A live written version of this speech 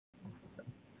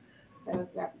So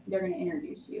they're going to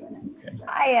introduce you. And then Okay.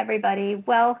 Hi, everybody.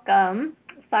 Welcome.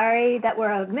 Sorry that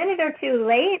we're a minute or two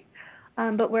late,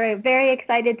 but we're very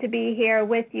excited to be here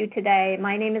with you today.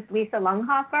 My name is Lisa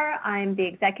Lunghofer. I'm the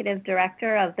Executive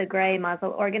Director of the Gray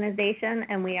Muzzle Organization,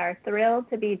 and we are thrilled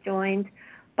to be joined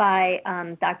by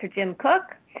Dr. Jim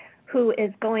Cook, who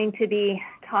is going to be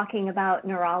talking about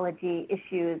neurology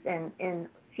issues in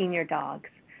senior dogs.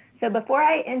 So before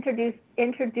I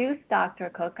introduce Dr.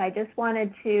 Cook, I just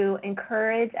wanted to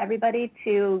encourage everybody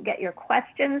to get your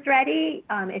questions ready.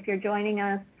 If you're joining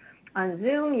us on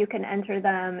Zoom, you can enter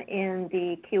them in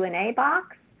the Q&A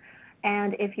box.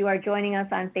 And if you are joining us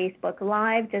on Facebook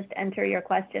Live, just enter your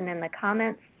question in the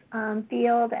comments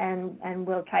field, and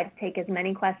we'll try to take as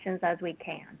many questions as we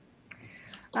can.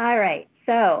 All right,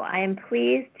 so I am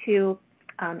pleased to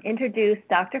introduce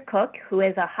Dr. Cook, who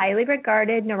is a highly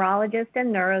regarded neurologist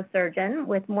and neurosurgeon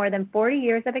with more than 40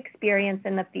 years of experience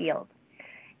in the field.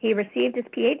 He received his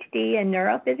PhD in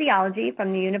neurophysiology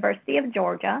from the University of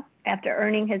Georgia after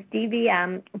earning his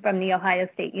DVM from the Ohio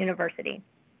State University.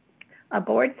 A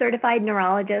board-certified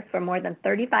neurologist for more than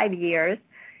 35 years,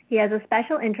 he has a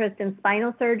special interest in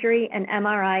spinal surgery and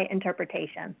MRI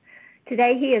interpretation.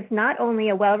 Today, he is not only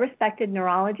a well-respected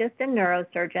neurologist and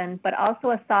neurosurgeon, but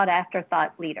also a sought-after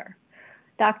thought leader.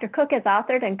 Dr. Cook has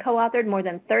authored and co-authored more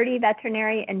than 30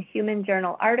 veterinary and human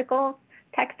journal articles,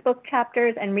 textbook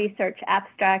chapters, and research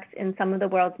abstracts in some of the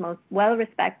world's most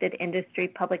well-respected industry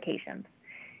publications.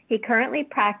 He currently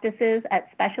practices at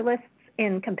Specialists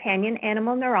in Companion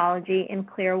Animal Neurology in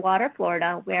Clearwater,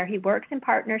 Florida, where he works in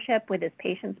partnership with his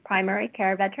patient's primary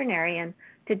care veterinarian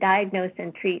to diagnose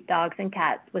and treat dogs and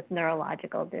cats with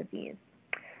neurological disease.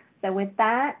 So with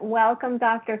that, welcome,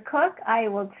 Dr. Cook. I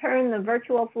will turn the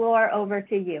virtual floor over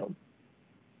to you.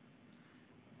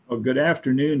 Well, good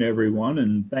afternoon, everyone,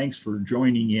 and thanks for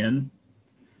joining in.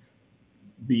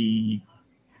 The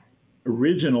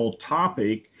original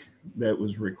topic that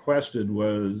was requested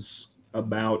was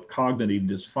about cognitive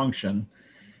dysfunction,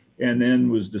 and then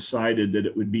was decided that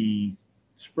it would be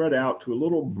spread out to a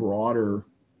little broader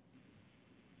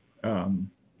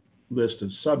list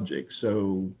of subjects.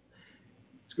 So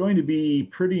it's going to be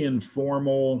pretty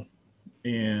informal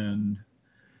and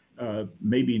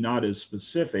maybe not as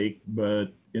specific, but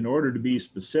in order to be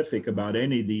specific about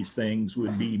any of these things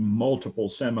would be multiple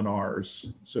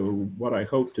seminars. So what I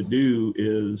hope to do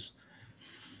is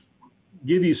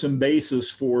give you some basis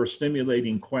for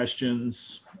stimulating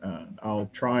questions. I'll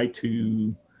try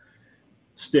to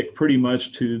stick pretty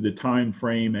much to the time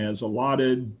frame as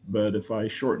allotted, but if I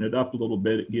shorten it up a little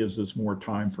bit, it gives us more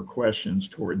time for questions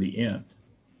toward the end.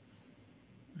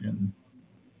 And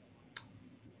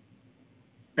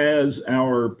as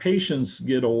our patients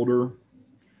get older,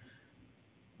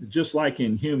 just like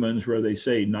in humans where they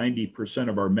say 90%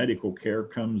 of our medical care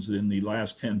comes in the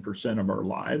last 10% of our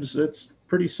lives, it's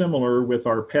pretty similar with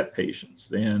our pet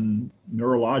patients, and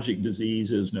neurologic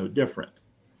disease is no different.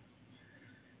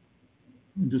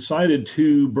 Decided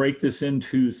to break this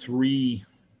into three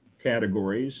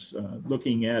categories,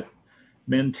 looking at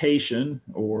mentation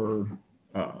or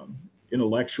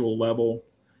intellectual level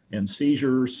and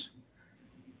seizures,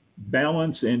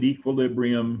 balance and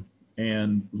equilibrium,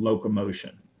 and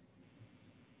locomotion.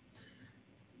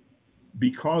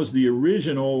 Because the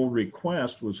original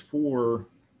request was for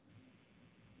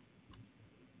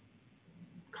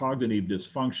cognitive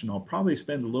dysfunction, I'll probably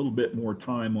spend a little bit more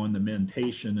time on the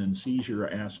mentation and seizure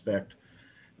aspect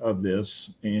of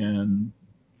this and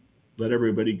let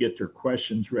everybody get their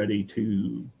questions ready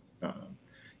to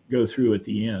go through at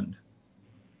the end.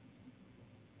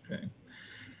 Okay.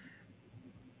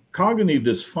 Cognitive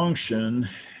dysfunction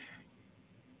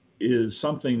is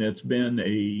something that's been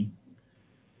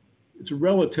it's a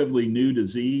relatively new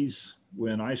disease.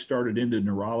 When I started into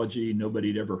neurology, nobody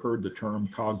had ever heard the term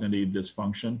cognitive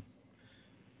dysfunction.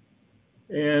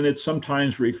 And it's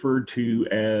sometimes referred to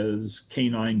as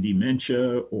canine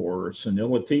dementia or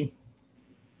senility.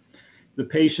 The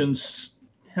patients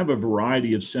have a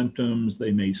variety of symptoms.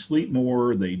 They may sleep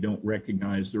more, they don't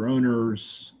recognize their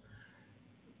owners,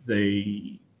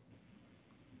 they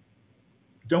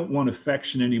don't want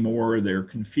affection anymore, they're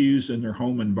confused in their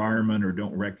home environment or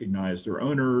don't recognize their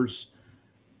owners.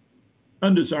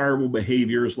 Undesirable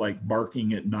behaviors like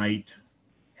barking at night,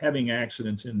 having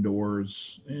accidents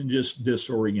indoors, and just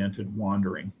disoriented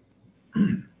wandering.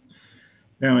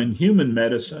 Now, in human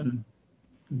medicine,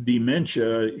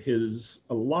 dementia is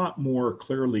a lot more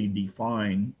clearly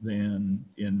defined than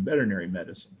in veterinary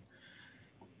medicine.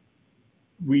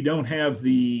 We don't have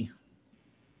the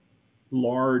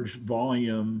large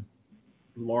volume,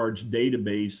 large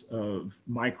database of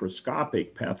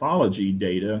microscopic pathology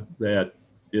data that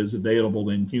is available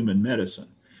in human medicine.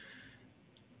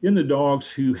 In the dogs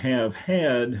who have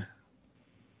had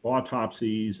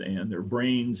autopsies and their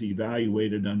brains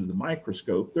evaluated under the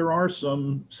microscope, there are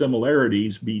some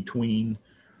similarities between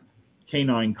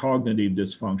canine cognitive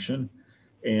dysfunction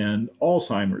and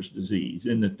Alzheimer's disease,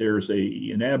 in that there's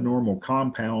an abnormal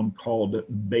compound called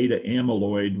beta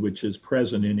amyloid, which is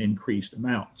present in increased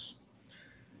amounts.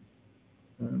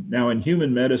 Now, in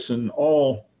human medicine,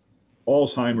 all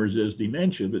Alzheimer's is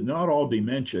dementia, but not all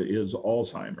dementia is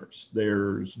Alzheimer's.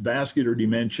 There's vascular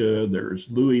dementia, there's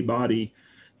Lewy body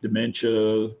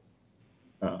dementia,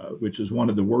 which is one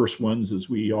of the worst ones. As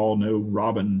we all know,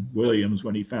 Robin Williams,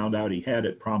 when he found out he had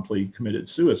it, promptly committed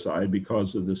suicide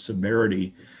because of the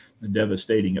severity and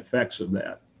devastating effects of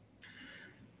that.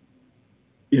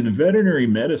 In veterinary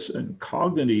medicine,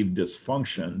 cognitive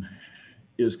dysfunction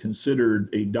is considered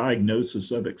a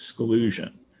diagnosis of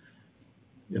exclusion.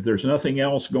 If there's nothing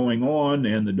else going on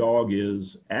and the dog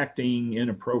is acting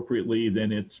inappropriately,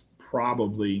 then it's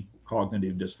probably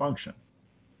cognitive dysfunction.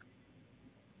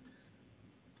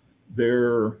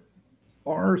 There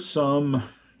are some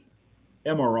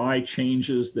MRI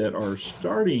changes that are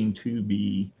starting to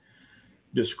be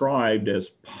described as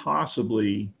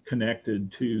possibly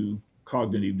connected to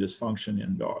cognitive dysfunction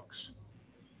in dogs.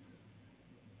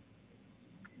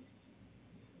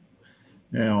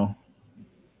 Now,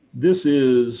 this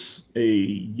is a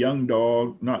young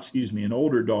dog, an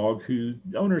older dog whose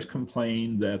owners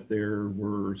complained that there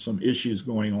were some issues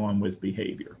going on with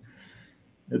behavior.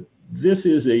 This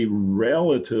is a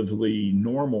relatively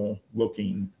normal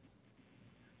looking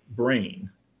brain.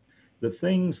 The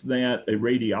things that a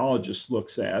radiologist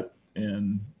looks at,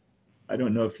 and I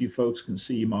don't know if you folks can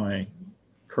see my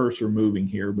cursor moving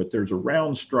here, but there's a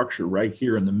round structure right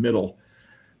here in the middle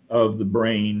of the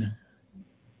brain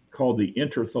called the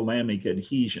interthalamic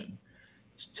adhesion.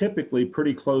 It's typically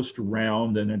pretty close to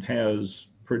round, and it has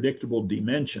predictable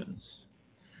dimensions.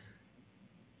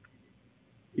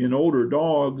 In older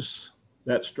dogs,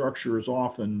 that structure is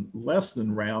often less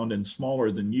than round and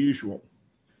smaller than usual.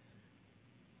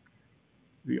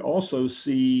 We also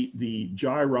see the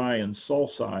gyri and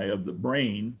sulci of the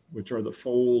brain, which are the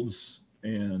folds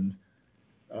and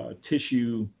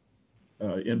tissue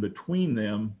in between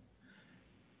them,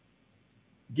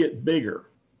 get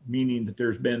bigger, meaning that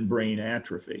there's been brain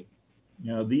atrophy.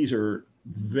 Now, these are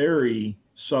very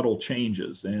subtle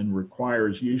changes and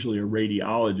requires usually a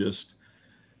radiologist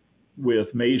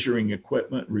with measuring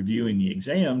equipment, reviewing the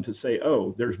exam to say,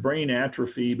 oh, there's brain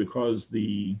atrophy because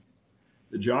the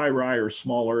gyri are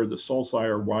smaller, the sulci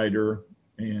are wider,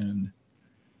 and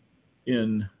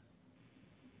in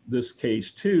this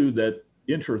case too, that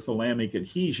interthalamic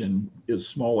adhesion is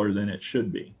smaller than it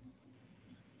should be.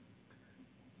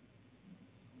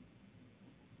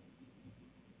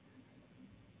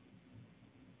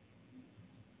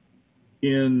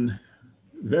 In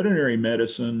veterinary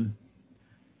medicine,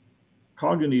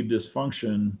 cognitive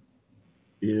dysfunction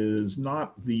is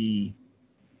not the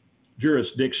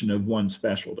jurisdiction of one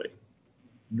specialty.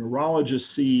 Neurologists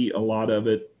see a lot of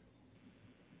it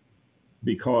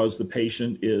because the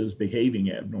patient is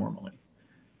behaving abnormally.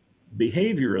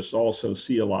 Behaviorists also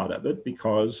see a lot of it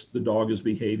because the dog is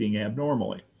behaving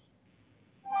abnormally.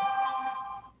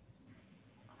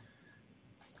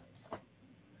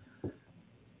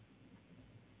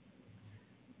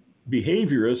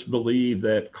 Behaviorists believe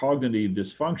that cognitive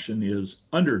dysfunction is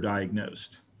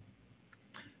underdiagnosed.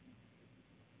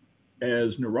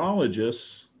 As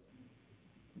neurologists,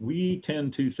 we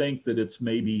tend to think that it's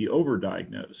maybe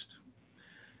overdiagnosed.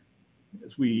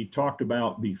 As we talked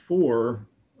about before,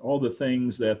 all the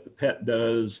things that the pet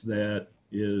does that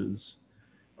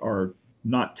are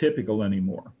not typical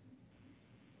anymore.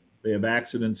 They have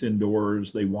accidents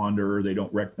indoors, they wander, they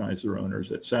don't recognize their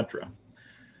owners, etc.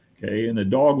 Okay, and a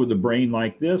dog with a brain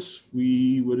like this,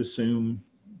 we would assume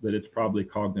that it's probably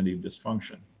cognitive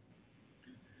dysfunction.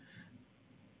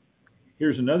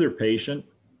 Here's another patient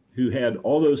who had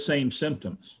all those same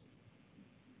symptoms.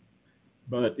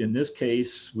 But in this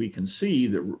case, we can see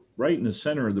that right in the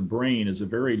center of the brain is a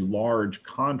very large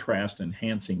contrast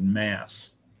enhancing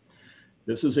mass.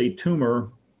 This is a tumor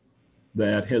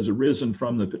that has arisen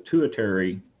from the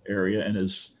pituitary area and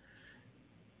is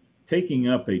taking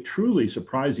up a truly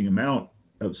surprising amount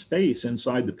of space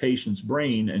inside the patient's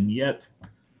brain, and yet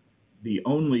the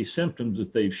only symptoms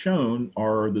that they've shown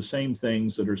are the same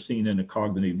things that are seen in a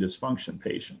cognitive dysfunction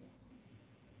patient.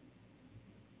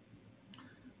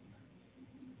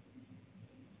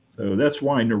 So that's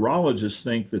why neurologists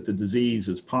think that the disease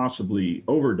is possibly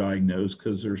overdiagnosed,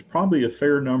 because there's probably a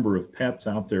fair number of pets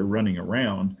out there running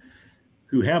around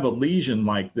who have a lesion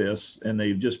like this and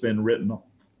they've just been written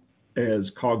as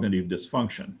cognitive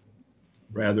dysfunction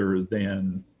rather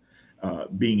than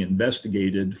being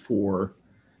investigated for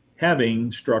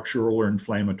having structural or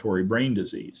inflammatory brain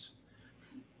disease.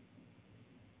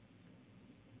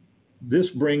 This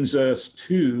brings us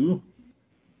to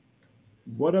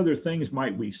what other things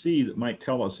might we see that might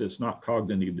tell us it's not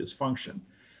cognitive dysfunction?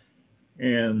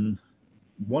 And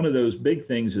one of those big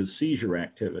things is seizure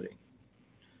activity.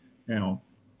 Now,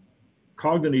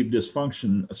 cognitive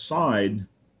dysfunction aside,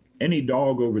 any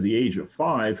dog over the age of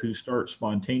 5 who starts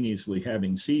spontaneously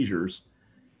having seizures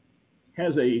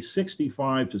has a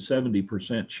 65 to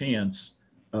 70% chance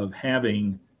of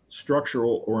having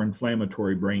structural or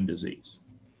inflammatory brain disease.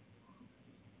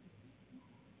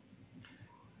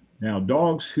 Now,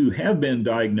 dogs who have been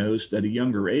diagnosed at a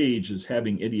younger age as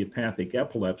having idiopathic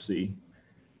epilepsy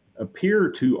appear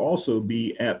to also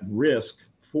be at risk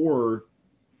for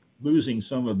losing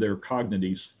some of their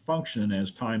cognitive function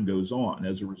as time goes on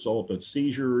as a result of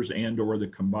seizures and or the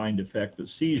combined effect of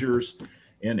seizures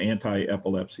and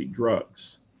anti-epilepsy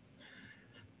drugs.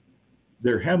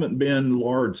 There haven't been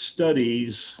large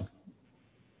studies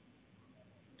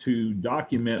to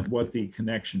document what the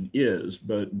connection is,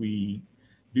 but we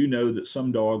do know that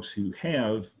some dogs who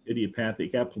have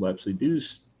idiopathic epilepsy do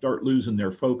start losing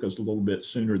their focus a little bit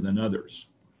sooner than others.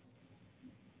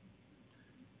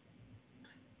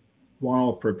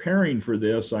 While preparing for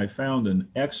this, I found an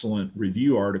excellent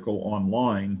review article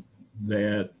online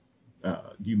that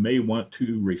you may want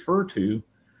to refer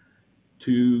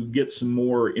to get some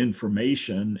more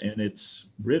information, and it's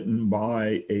written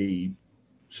by a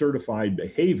certified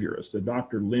behaviorist, a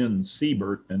Dr. Lynn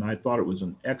Siebert, and I thought it was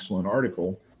an excellent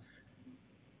article.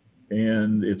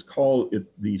 And it's called,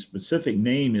 the specific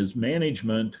name is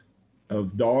Management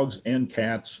of Dogs and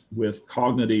Cats with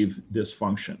Cognitive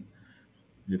Dysfunction.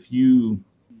 If you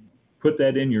put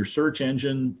that in your search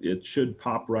engine, it should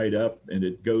pop right up, and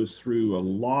it goes through a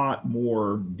lot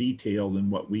more detail than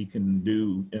what we can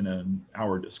do in an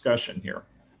hour discussion here.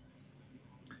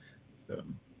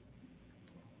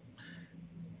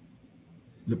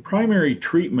 The primary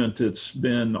treatment that's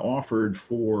been offered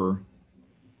for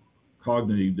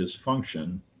cognitive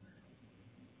dysfunction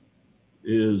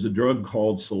is a drug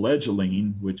called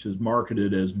selegiline, which is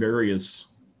marketed as various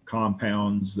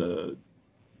compounds,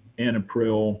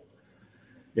 anapril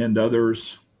and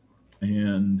others.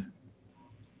 And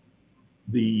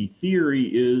the theory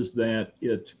is that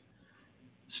it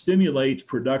stimulates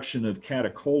production of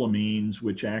catecholamines,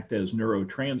 which act as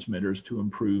neurotransmitters to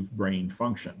improve brain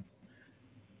function.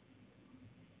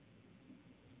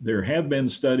 There have been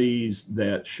studies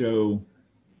that show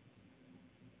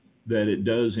that it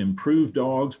does improve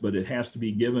dogs, but it has to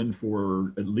be given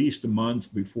for at least a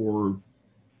month before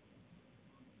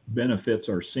benefits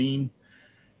are seen.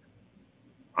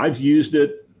 I've used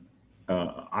it.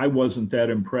 I wasn't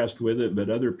that impressed with it, but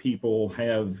other people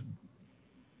have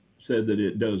said that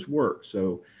it does work.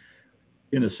 So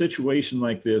in a situation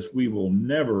like this, we will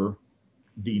never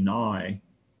deny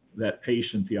that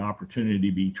patient the opportunity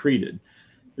to be treated.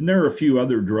 And there are a few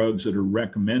other drugs that are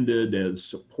recommended as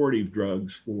supportive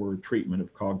drugs for treatment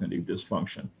of cognitive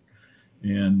dysfunction.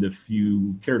 And if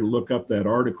you care to look up that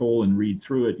article and read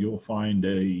through it, you'll find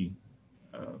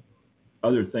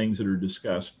other things that are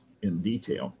discussed in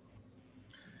detail.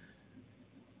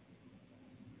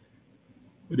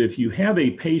 But if you have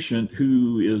a patient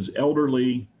who is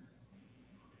elderly,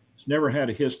 has never had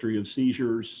a history of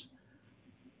seizures,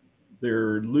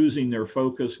 they're losing their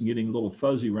focus and getting a little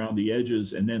fuzzy around the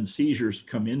edges, and then seizures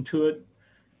come into it,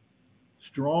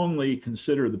 strongly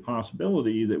consider the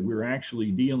possibility that we're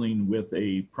actually dealing with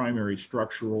a primary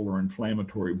structural or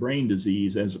inflammatory brain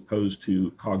disease as opposed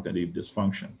to cognitive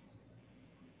dysfunction.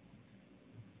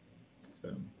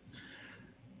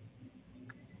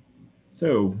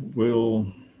 So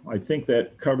I think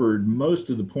that covered most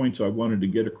of the points I wanted to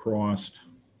get across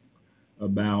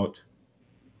about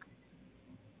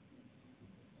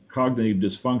cognitive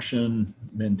dysfunction,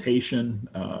 mentation.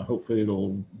 Hopefully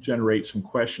it'll generate some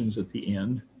questions at the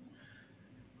end.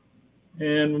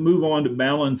 And we'll move on to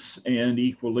balance and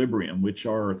equilibrium, which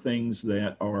are things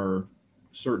that are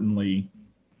certainly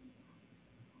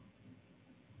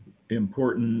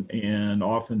important and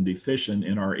often deficient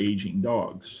in our aging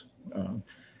dogs.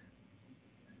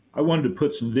 I wanted to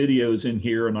put some videos in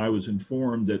here, and I was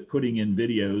informed that putting in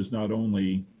videos not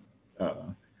only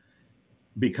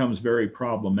becomes very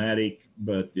problematic,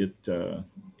 but it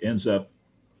ends up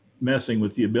messing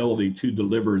with the ability to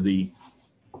deliver the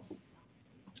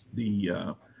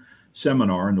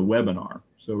seminar and the webinar.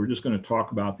 So we're just going to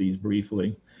talk about these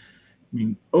briefly. I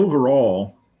mean,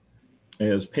 overall,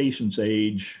 as patients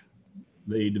age,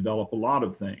 they develop a lot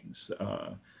of things.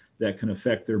 that can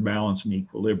affect their balance and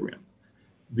equilibrium.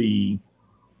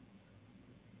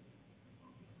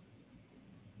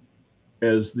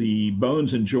 As the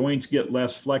bones and joints get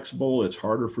less flexible, it's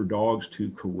harder for dogs to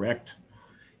correct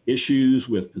issues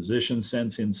with position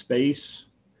sense in space.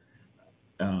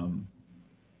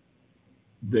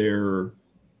 Their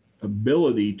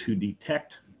ability to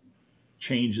detect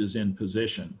changes in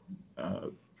position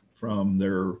from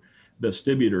their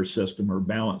vestibular system or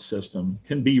balance system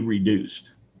can be reduced.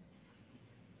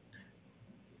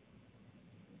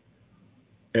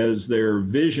 As their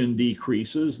vision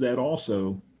decreases, that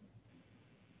also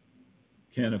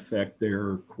can affect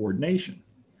their coordination.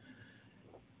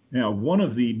 Now, one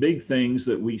of the big things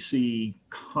that we see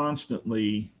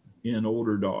constantly in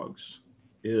older dogs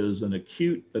is an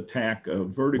acute attack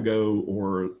of vertigo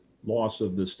or loss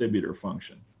of vestibular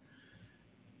function.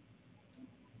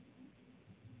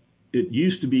 It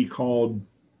used to be called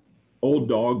old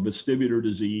dog vestibular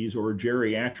disease or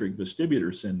geriatric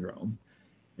vestibular syndrome,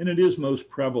 and it is most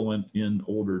prevalent in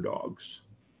older dogs.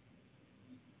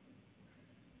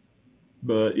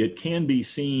 But it can be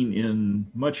seen in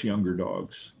much younger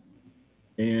dogs.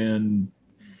 And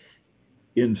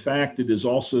in fact, it is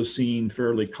also seen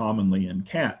fairly commonly in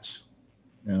cats.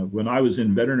 When I was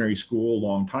in veterinary school a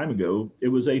long time ago, it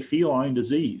was a feline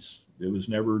disease. It was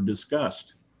never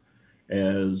discussed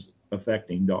as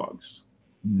affecting dogs.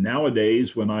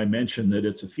 Nowadays, when I mention that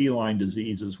it's a feline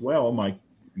disease as well, my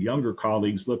younger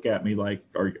colleagues look at me like,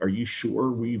 are you sure?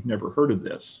 We've never heard of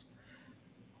this.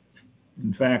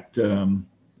 In fact,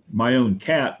 my own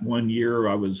cat, one year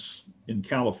I was in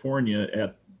California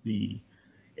at the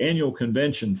annual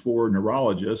convention for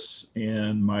neurologists,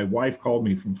 and my wife called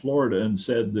me from Florida and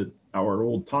said that our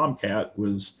old tomcat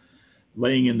was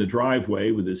laying in the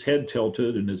driveway with his head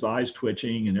tilted and his eyes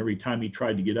twitching, and every time he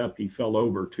tried to get up, he fell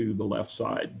over to the left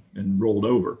side and rolled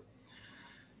over.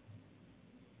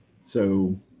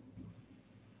 So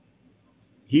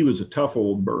he was a tough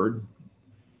old bird.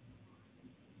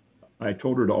 I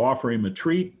told her to offer him a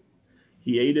treat.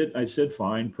 He ate it. I said,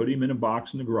 fine, put him in a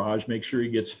box in the garage, make sure he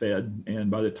gets fed. And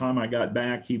by the time I got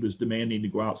back, he was demanding to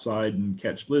go outside and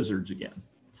catch lizards again.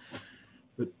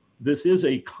 But this is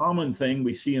a common thing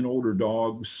we see in older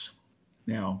dogs.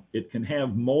 Now, it can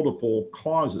have multiple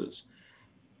causes.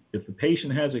 If the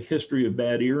patient has a history of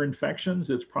bad ear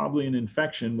infections, it's probably an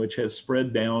infection which has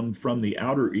spread down from the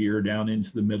outer ear down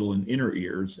into the middle and inner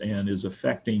ears and is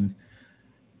affecting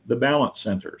the balance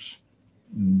centers.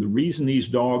 The reason these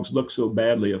dogs look so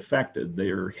badly affected,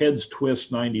 their heads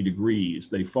twist 90 degrees,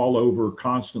 they fall over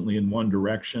constantly in one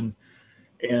direction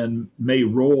and may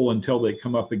roll until they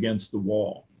come up against the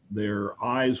wall. Their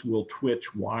eyes will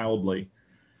twitch wildly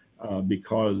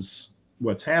because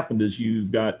what's happened is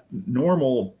you've got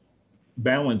normal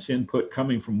balance input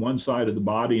coming from one side of the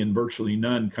body and virtually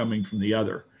none coming from the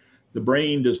other. The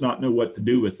brain does not know what to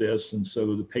do with this, and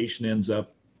so the patient ends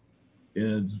up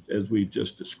as we've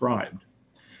just described.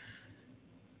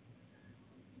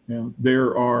 Now,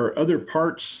 there are other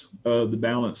parts of the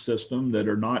balance system that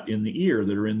are not in the ear,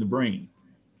 that are in the brain.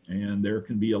 And there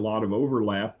can be a lot of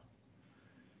overlap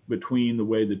between the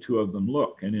way the two of them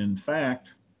look. And in fact,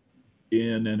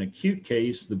 in an acute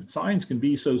case, the signs can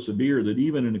be so severe that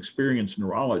even an experienced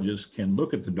neurologist can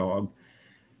look at the dog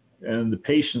and the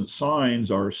patient's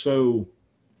signs are so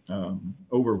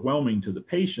overwhelming to the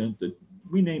patient that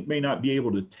we may not be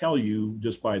able to tell you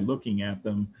just by looking at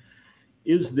them,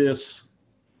 is this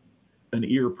an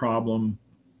ear problem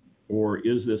or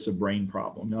is this a brain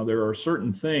problem? Now, there are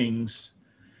certain things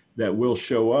that will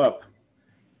show up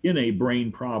in a brain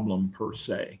problem per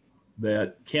se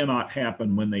that cannot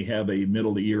happen when they have a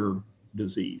middle ear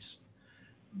disease.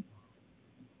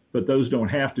 But those don't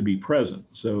have to be present,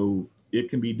 so it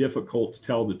can be difficult to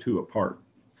tell the two apart.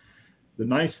 The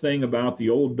nice thing about the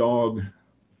old dog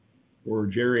or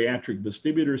geriatric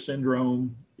vestibular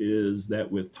syndrome is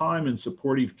that with time and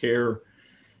supportive care,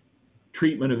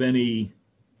 treatment of any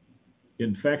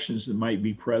infections that might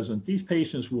be present, these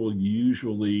patients will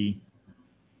usually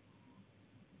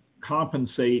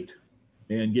compensate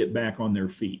and get back on their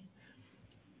feet.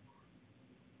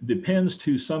 Depends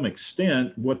to some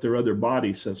extent what their other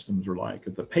body systems are like.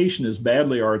 If the patient is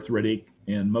badly arthritic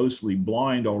and mostly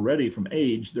blind already from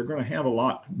age, they're going to have a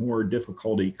lot more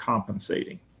difficulty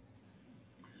compensating.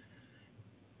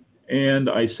 And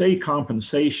I say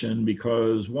compensation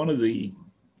because one of the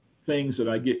things that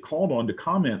I get called on to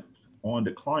comment on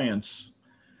to clients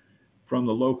from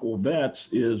the local vets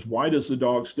is, why does the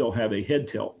dog still have a head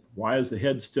tilt? Why is the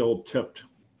head still tipped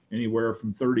anywhere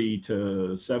from 30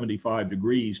 to 75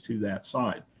 degrees to that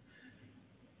side?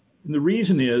 And the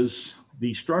reason is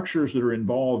the structures that are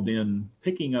involved in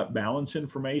picking up balance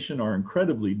information are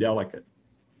incredibly delicate.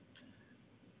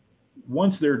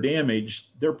 Once they're damaged,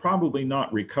 they're probably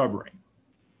not recovering.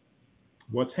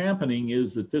 What's happening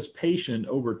is that this patient,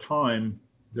 over time,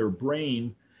 their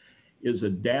brain is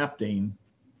adapting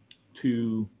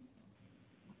to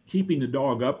keeping the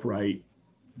dog upright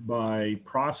by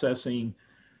processing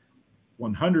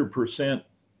 100%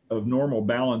 of normal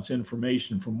balance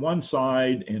information from one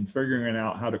side and figuring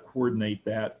out how to coordinate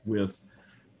that with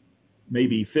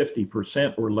maybe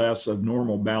 50% or less of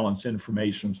normal balance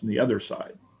information from the other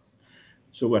side.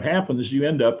 So what happens is you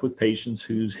end up with patients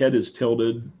whose head is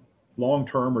tilted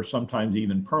long-term or sometimes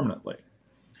even permanently.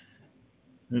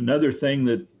 Another thing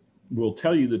that will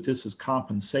tell you that this is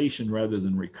compensation rather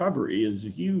than recovery is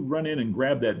if you run in and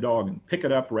grab that dog and pick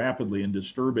it up rapidly and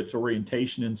disturb its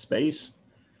orientation in space,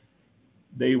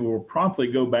 they will promptly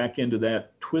go back into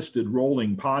that twisted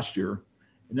rolling posture.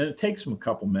 And then it takes them a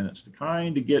couple minutes to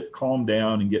kind of get calmed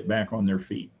down and get back on their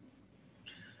feet.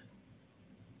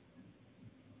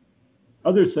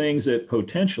 Other things that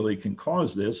potentially can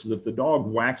cause this is if the dog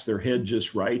whacks their head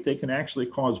just right, they can actually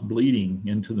cause bleeding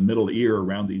into the middle ear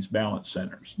around these balance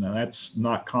centers. Now that's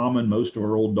not common. Most of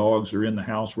our old dogs are in the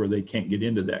house where they can't get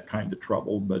into that kind of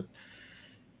trouble. But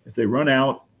if they run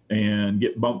out and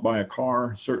get bumped by a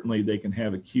car, certainly they can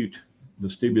have acute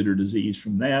vestibular disease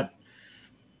from that.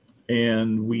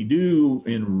 And we do,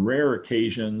 in rare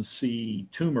occasions, see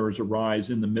tumors arise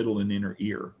in the middle and inner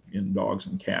ear in dogs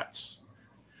and cats.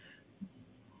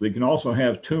 They can also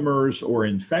have tumors or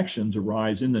infections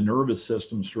arise in the nervous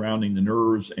system surrounding the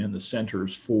nerves and the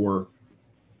centers for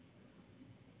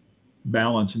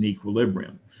balance and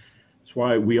equilibrium. That's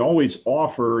why we always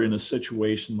offer in a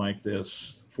situation like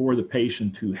this for the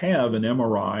patient to have an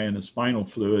MRI and a spinal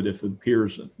fluid if it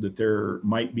appears that there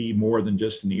might be more than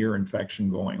just an ear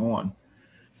infection going on.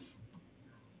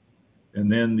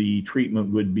 And then the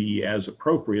treatment would be as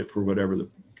appropriate for whatever the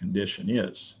condition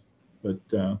is. But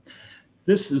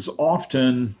this is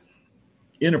often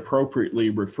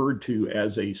inappropriately referred to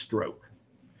as a stroke.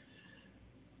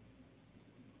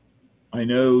 I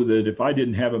know that if I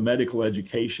didn't have a medical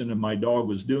education and my dog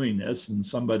was doing this and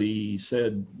somebody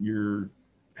said your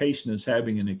patient is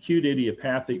having an acute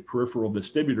idiopathic peripheral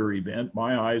vestibular event,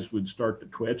 my eyes would start to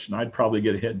twitch and I'd probably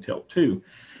get a head tilt too.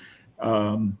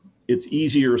 It's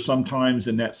easier sometimes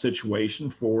in that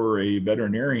situation for a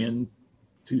veterinarian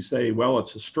to say, well,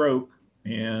 it's a stroke.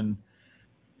 And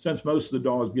since most of the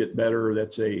dogs get better,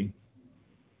 that's it's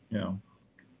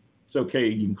okay.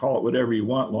 You can call it whatever you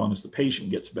want, long as the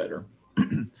patient gets better.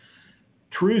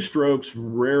 True strokes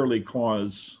rarely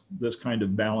cause this kind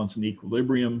of balance and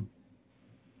equilibrium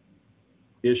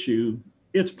issue.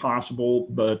 It's possible,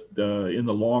 but in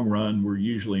the long run, we're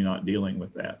usually not dealing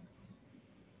with that.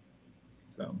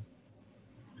 So.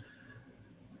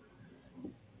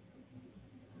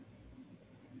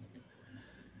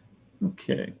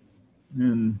 Okay.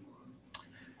 And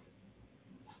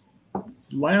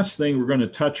last thing we're going to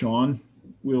touch on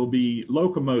will be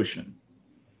locomotion.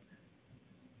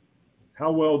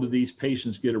 How well do these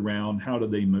patients get around? How do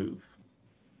they move?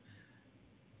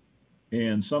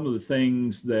 And some of the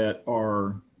things that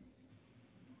are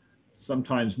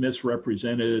sometimes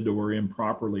misrepresented or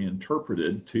improperly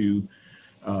interpreted to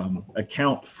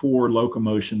account for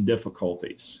locomotion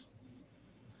difficulties.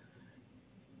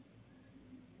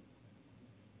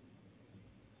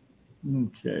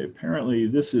 Okay, apparently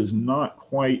this is not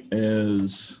quite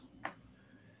as,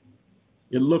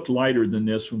 it looked lighter than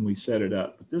this when we set it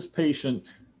up, but this patient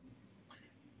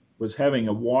was having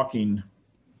a walking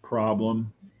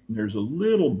problem. There's a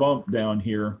little bump down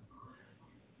here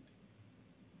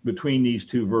between these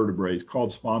two vertebrae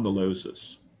called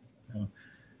spondylosis.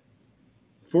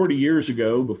 40 years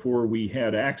ago, before we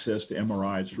had access to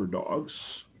MRIs for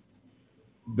dogs,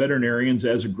 veterinarians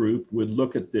as a group would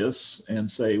look at this and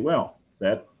say, well,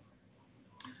 that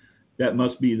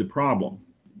must be the problem.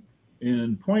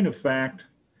 In point of fact,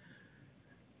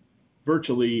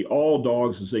 virtually all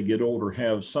dogs as they get older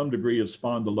have some degree of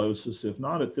spondylosis, if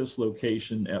not at this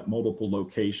location, at multiple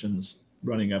locations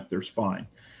running up their spine.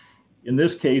 In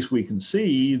this case, we can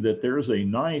see that there's a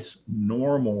nice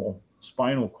normal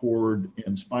spinal cord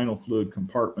and spinal fluid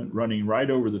compartment running right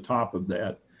over the top of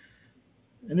that.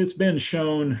 And it's been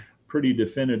shown pretty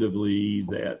definitively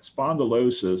that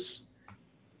spondylosis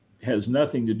has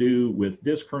nothing to do with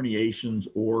disc herniations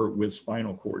or with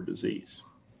spinal cord disease.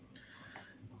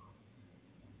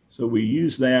 So we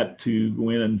use that to go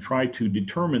in and try to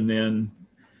determine then,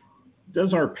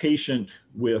 does our patient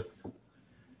with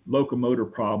locomotor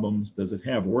problems, does it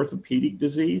have orthopedic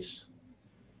disease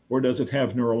or does it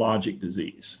have neurologic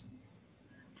disease?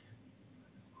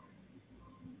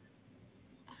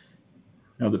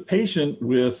 Now, the patient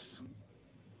with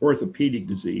orthopedic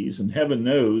disease, and heaven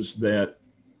knows that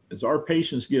as our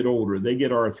patients get older, they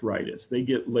get arthritis, they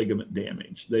get ligament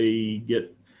damage, they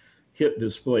get hip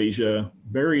dysplasia,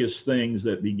 various things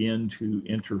that begin to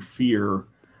interfere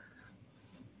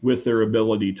with their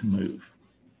ability to move.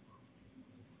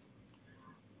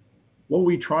 What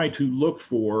we try to look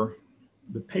for,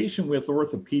 the patient with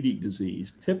orthopedic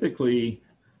disease typically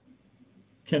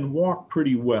can walk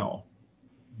pretty well,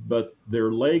 but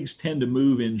their legs tend to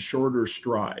move in shorter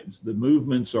strides. The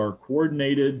movements are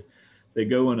coordinated. They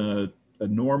go in a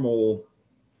normal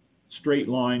straight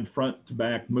line front to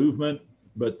back movement,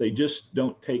 but they just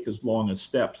don't take as long as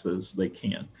steps as they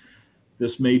can.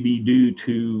 This may be due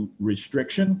to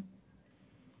restriction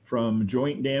from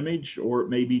joint damage, or it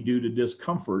may be due to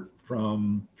discomfort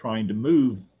from trying to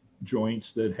move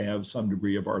joints that have some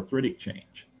degree of arthritic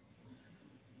change.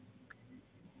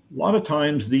 A lot of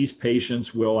times these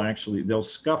patients will they'll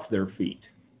scuff their feet.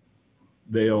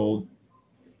 They'll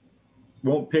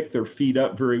won't pick their feet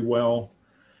up very well.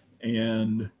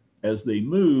 And as they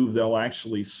move, they'll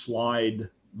actually slide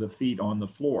the feet on the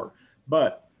floor,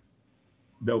 but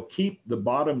they'll keep the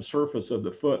bottom surface of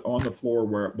the foot on the floor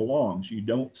where it belongs. You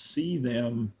don't see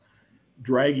them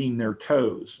dragging their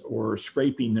toes or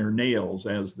scraping their nails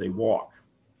as they walk.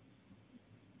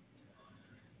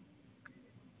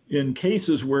 In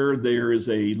cases where there is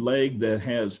a leg that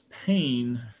has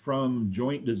pain from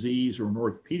joint disease or an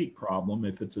orthopedic problem,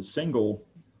 if it's a single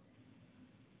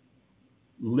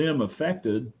limb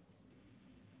affected,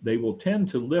 they will tend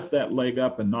to lift that leg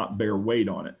up and not bear weight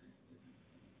on it.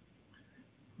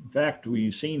 In fact,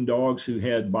 we've seen dogs who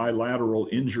had bilateral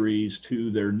injuries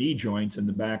to their knee joints and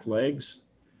the back legs.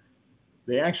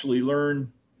 They actually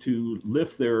learn to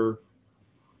lift their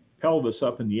pelvis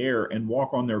up in the air and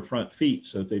walk on their front feet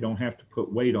so that they don't have to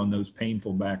put weight on those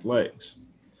painful back legs.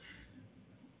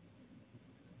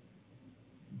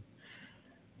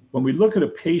 When we look at a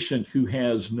patient who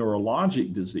has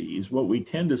neurologic disease, what we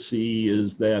tend to see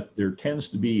is that there tends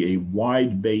to be a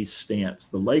wide base stance.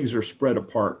 The legs are spread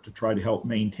apart to try to help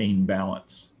maintain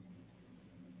balance.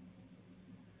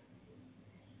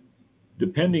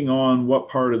 Depending on what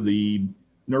part of the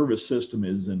nervous system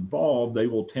is involved, they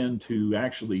will tend to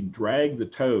actually drag the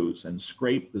toes and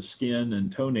scrape the skin and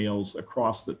toenails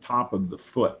across the top of the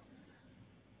foot.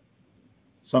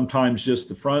 Sometimes just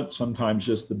the front, sometimes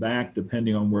just the back,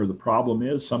 depending on where the problem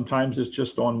is. Sometimes it's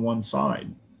just on one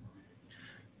side.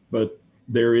 But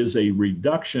there is a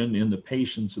reduction in the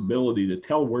patient's ability to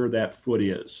tell where that foot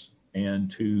is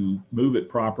and to move it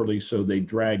properly, so they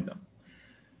drag them.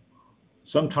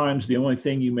 Sometimes the only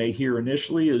thing you may hear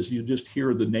initially is you just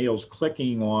hear the nails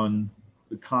clicking on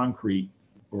the concrete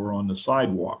or on the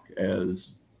sidewalk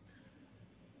as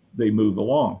they move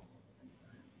along.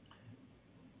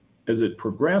 As it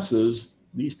progresses,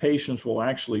 these patients will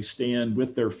actually stand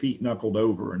with their feet knuckled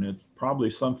over, and it's probably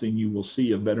something you will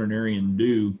see a veterinarian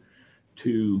do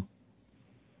to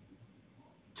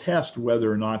test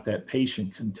whether or not that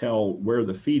patient can tell where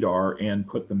the feet are and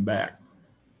put them back.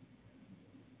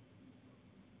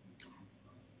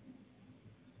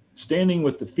 Standing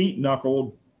with the feet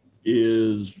knuckled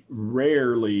is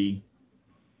rarely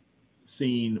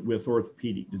seen with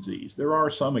orthopedic disease. There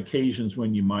are some occasions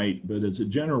when you might, but as a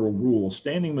general rule,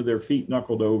 standing with their feet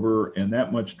knuckled over and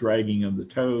that much dragging of the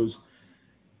toes,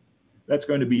 that's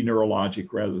going to be neurologic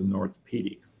rather than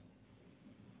orthopedic.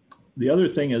 The other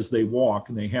thing is they walk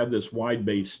and they have this wide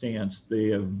base stance. They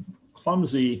have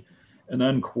clumsy and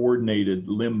uncoordinated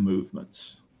limb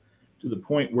movements to the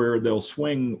point where they'll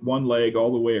swing one leg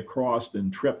all the way across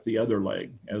and trip the other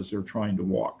leg as they're trying to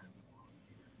walk.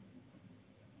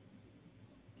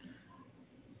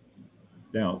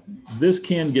 Now, this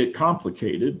can get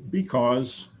complicated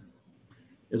because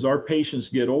as our patients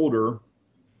get older,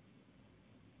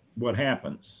 what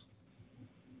happens?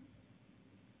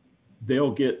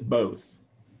 They'll get both.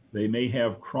 They may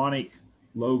have chronic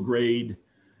low-grade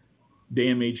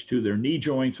damage to their knee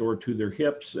joints or to their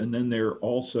hips, and then they're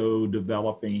also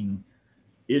developing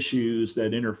issues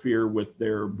that interfere with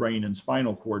their brain and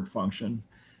spinal cord function.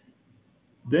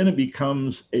 Then it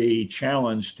becomes a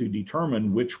challenge to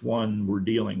determine which one we're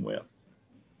dealing with.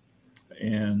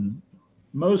 And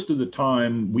most of the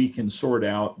time we can sort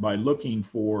out by looking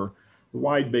for the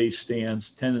wide base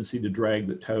stance, tendency to drag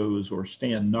the toes, or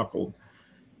stand knuckled.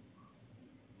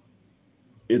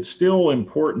 It's still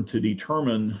important to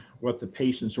determine what the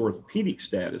patient's orthopedic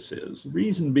status is. The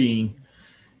reason being,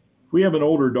 if we have an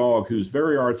older dog who's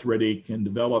very arthritic and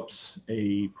develops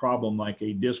a problem like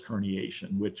a disc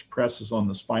herniation, which presses on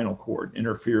the spinal cord,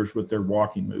 interferes with their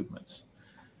walking movements,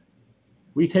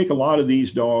 we take a lot of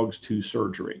these dogs to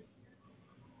surgery.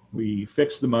 We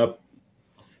fix them up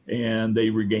and they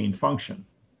regain function.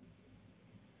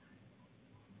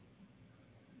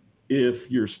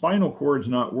 If your spinal cord's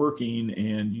not working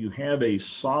and you have a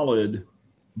solid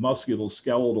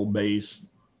musculoskeletal base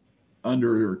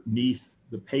underneath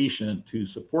the patient to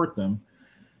support them,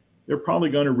 they're probably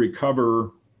going to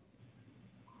recover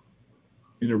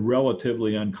in a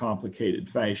relatively uncomplicated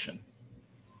fashion.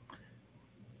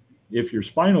 If your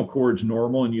spinal cord's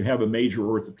normal and you have a major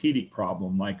orthopedic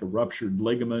problem like a ruptured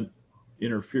ligament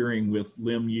interfering with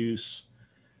limb use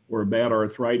or a bad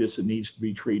arthritis that needs to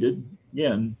be treated,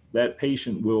 again, that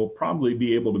patient will probably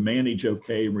be able to manage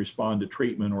okay and respond to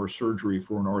treatment or surgery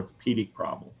for an orthopedic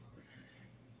problem.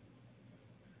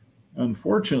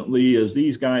 Unfortunately, as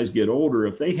these guys get older,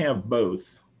 if they have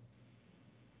both,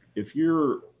 if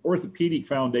your orthopedic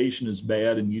foundation is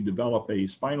bad and you develop a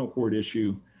spinal cord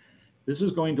issue, this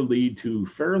is going to lead to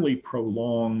fairly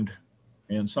prolonged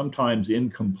and sometimes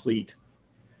incomplete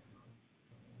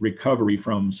recovery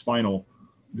from spinal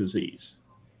disease.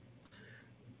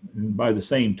 And by the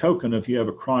same token, if you have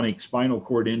a chronic spinal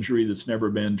cord injury that's never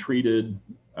been treated,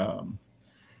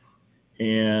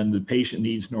 and the patient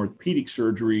needs an orthopedic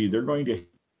surgery, they're going to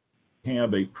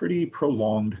have a pretty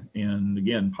prolonged and,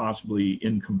 again, possibly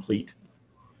incomplete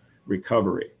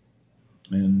recovery.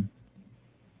 And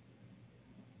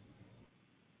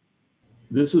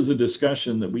this is a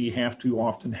discussion that we have to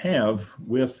often have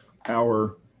with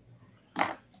our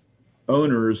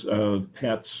owners of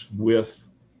pets with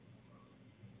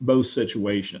both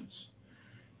situations.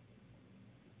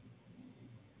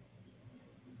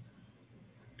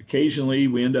 Occasionally,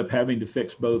 we end up having to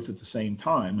fix both at the same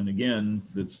time. And again,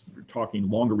 we're talking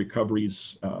longer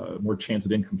recoveries, more chance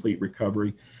of incomplete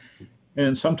recovery.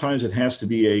 And sometimes it has to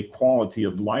be a quality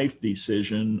of life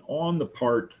decision on the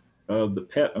part of the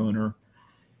pet owner.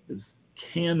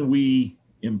 Can we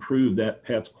improve that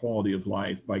pet's quality of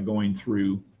life by going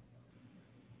through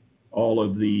all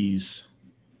of these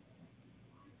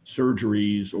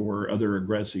surgeries or other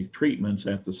aggressive treatments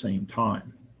at the same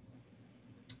time?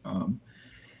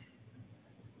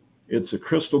 It's a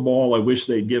crystal ball I wish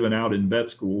they'd given out in vet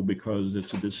school, because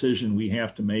it's a decision we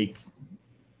have to make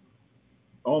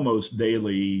almost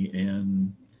daily.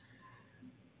 And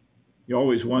you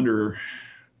always wonder,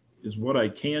 is what I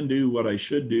can do what I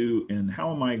should do, and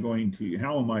how am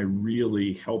I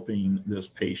really helping this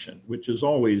patient, which is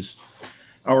always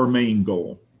our main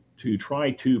goal, to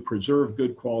try to preserve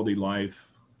good quality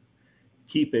life,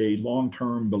 keep a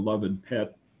long-term beloved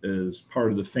pet as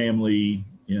part of the family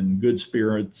in good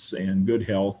spirits and good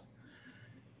health,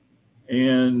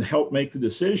 and help make the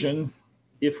decision.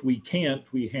 If we can't,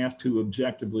 we have to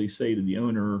objectively say to the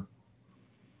owner,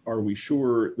 are we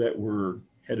sure that we're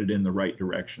headed in the right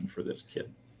direction for this kid?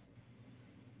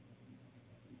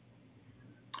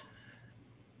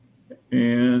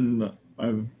 And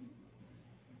I've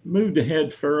moved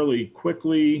ahead fairly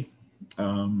quickly.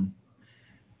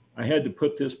 I had to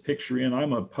put this picture in.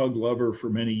 I'm a pug lover for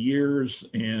many years,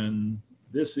 and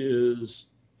this is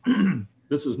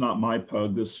not my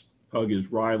pug. This pug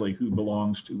is Riley, who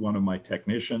belongs to one of my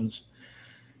technicians.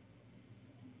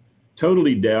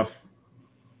 Totally deaf,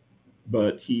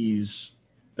 but he's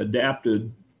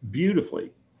adapted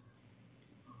beautifully.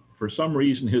 For some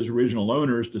reason, his original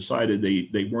owners decided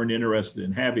they weren't interested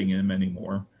in having him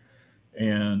anymore.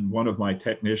 And one of my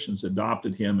technicians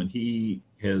adopted him, and he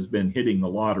has been hitting the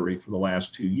lottery for the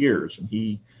last 2 years. And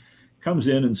he comes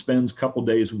in and spends a couple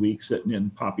days a week sitting in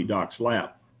Poppy Doc's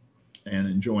lap and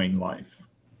enjoying life.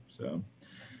 So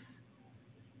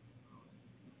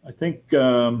I think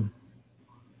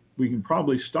we can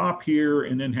probably stop here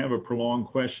and then have a prolonged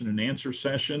question and answer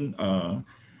session.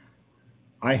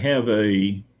 I have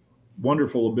a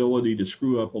wonderful ability to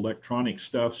screw up electronic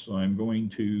stuff, so I'm going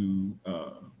to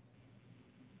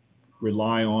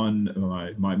rely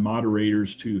on my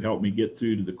moderators to help me get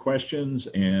through to the questions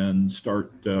and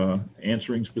start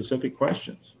answering specific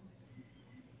questions.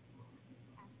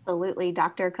 Absolutely,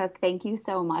 Dr. Cook, thank you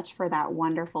so much for that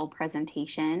wonderful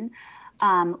presentation.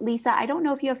 Lisa, I don't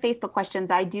know if you have Facebook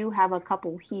questions. I do have a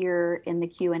couple here in the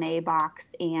Q&A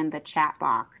box and the chat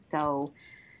box. So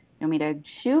you want me to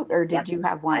shoot, or did you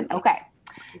have one? Okay.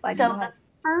 So the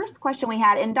first question we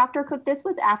had, and Dr. Cook, this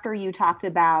was after you talked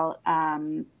about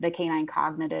the canine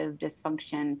cognitive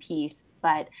dysfunction piece,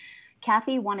 but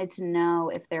Kathy wanted to know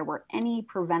if there were any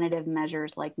preventative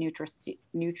measures like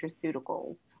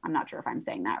nutraceuticals. I'm not sure if I'm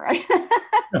saying that right.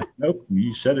 Nope,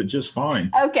 you said it just fine.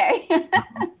 Okay.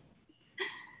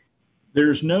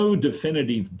 There's no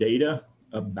definitive data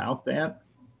about that.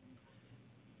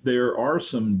 There are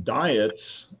some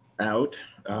diets out.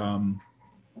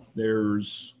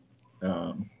 There's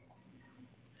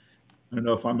I don't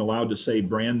know if I'm allowed to say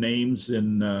brand names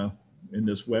in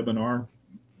this webinar.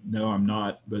 No, I'm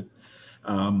not, but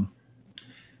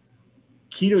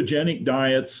ketogenic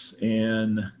diets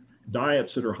and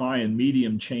diets that are high in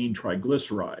medium chain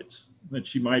triglycerides,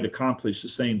 that you might accomplish the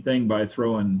same thing by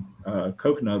throwing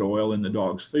coconut oil in the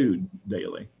dog's food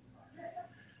daily,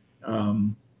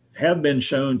 have been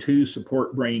shown to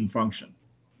support brain function.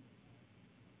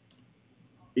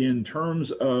 In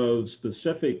terms of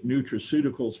specific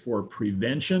nutraceuticals for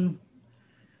prevention,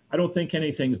 I don't think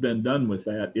anything's been done with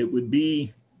that. It would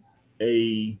be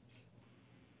a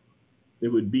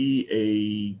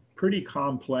pretty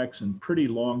complex and pretty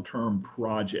long-term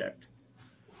project,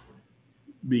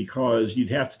 because you'd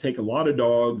have to take a lot of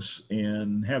dogs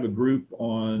and have a group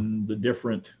on the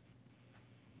different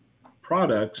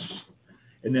products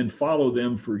and then follow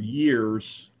them for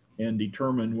years and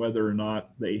determine whether or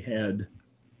not they had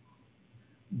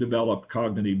developed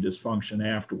cognitive dysfunction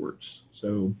afterwards.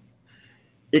 So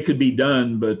it could be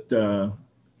done, but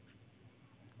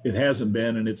it hasn't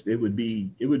been, and it would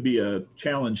be a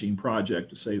challenging project,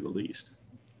 to say the least.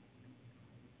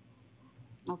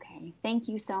 Okay, thank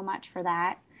you so much for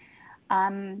that.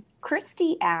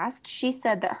 Christy asked, she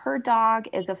said that her dog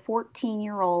is a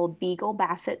 14-year-old Beagle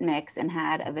Basset mix and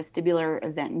had a vestibular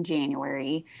event in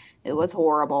January. It was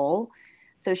horrible.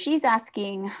 So she's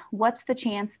asking, what's the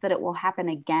chance that it will happen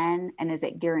again? And is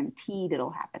it guaranteed it'll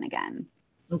happen again?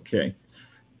 Okay.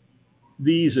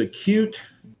 These acute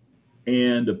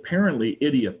and apparently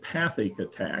idiopathic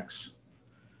attacks,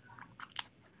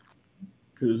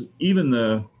 because even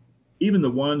the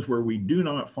ones where we do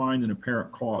not find an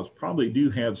apparent cause probably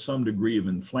do have some degree of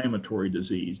inflammatory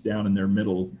disease down in their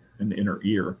middle and inner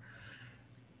ear.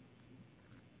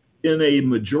 In a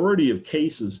majority of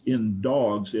cases in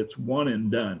dogs, it's one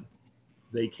and done.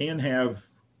 They can have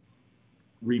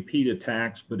repeat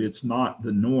attacks, but it's not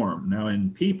the norm. Now,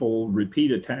 in people,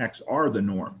 repeat attacks are the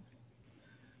norm.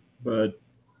 But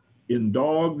in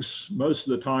dogs, most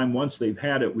of the time, once they've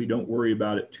had it, we don't worry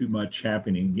about it too much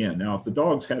happening again. Now, if the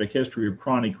dog's had a history of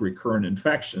chronic recurrent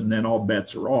infection, then all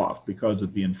bets are off, because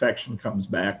if the infection comes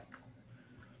back,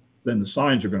 then the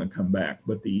signs are going to come back.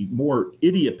 But the more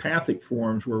idiopathic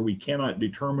forms, where we cannot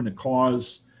determine a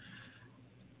cause,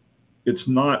 it's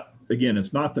not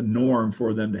the norm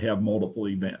for them to have multiple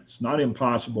events. Not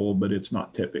impossible, but it's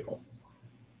not typical.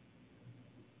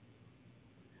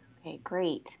 Okay,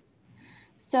 great.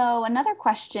 So another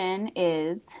question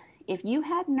is, if you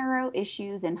had neuro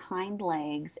issues in hind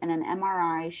legs and an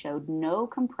MRI showed no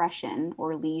compression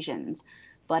or lesions,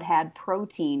 but had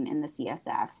protein in the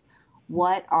CSF,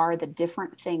 what are the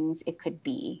different things it could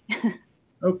be?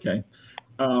 Okay.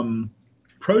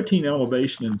 Protein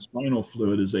elevation in spinal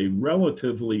fluid is a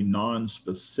relatively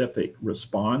non-specific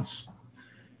response,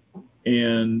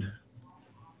 and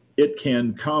it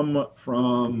can come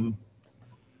from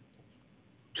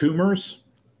tumors,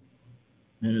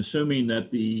 and assuming that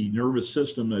the nervous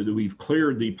system, that we've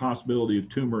cleared the possibility of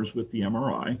tumors with the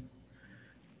MRI,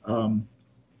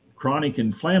 chronic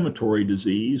inflammatory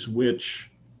disease,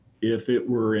 which, if it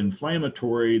were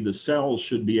inflammatory, the cells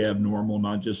should be abnormal,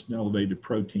 not just an elevated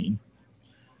protein.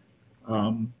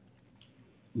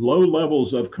 Low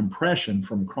levels of compression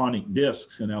from chronic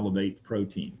discs can elevate the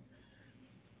protein.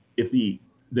 If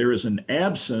there is an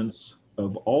absence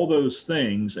of all those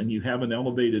things and you have an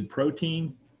elevated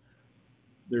protein,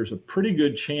 there's a pretty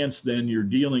good chance then you're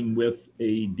dealing with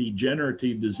a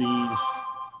degenerative disease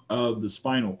of the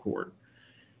spinal cord.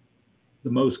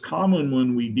 The most common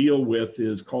one we deal with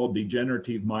is called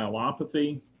degenerative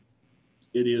myelopathy.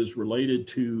 It is related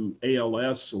to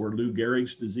ALS, or Lou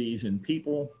Gehrig's disease, in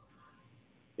people,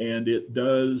 and it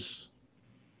does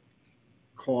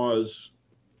cause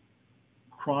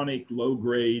chronic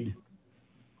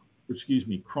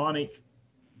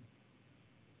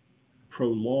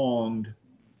prolonged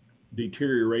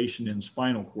deterioration in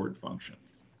spinal cord function.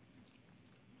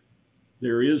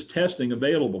 There is testing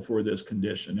available for this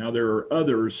condition. Now, there are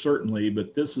others certainly,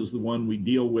 but this is the one we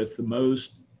deal with the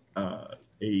most.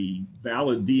 A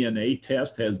valid DNA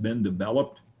test has been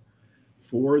developed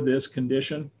for this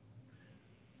condition.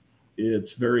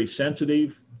 It's very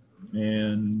sensitive,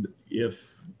 and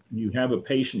if you have a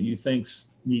patient you think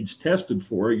needs tested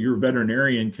for it, your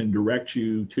veterinarian can direct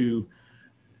you to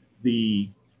the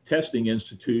testing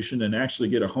institution and actually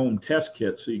get a home test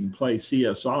kit, so you can play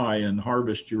CSI and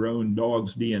harvest your own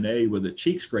dog's DNA with a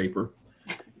cheek scraper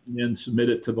and then submit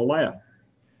it to the lab.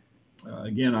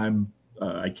 Again,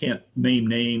 I can't name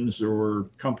names or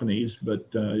companies, but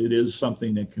it is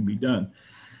something that can be done.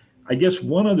 I guess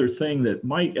one other thing that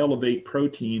might elevate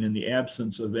protein in the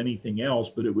absence of anything else,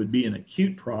 but it would be an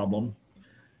acute problem,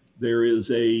 there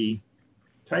is a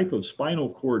type of spinal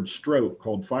cord stroke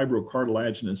called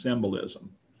fibrocartilaginous embolism.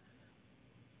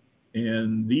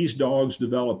 And these dogs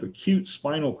develop acute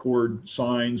spinal cord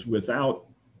signs without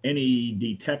any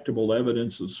detectable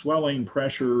evidence of swelling,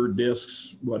 pressure,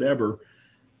 discs, whatever.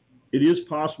 It is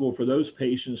possible for those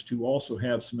patients to also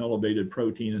have some elevated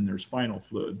protein in their spinal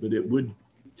fluid, but it would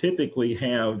typically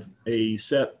have a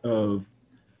set of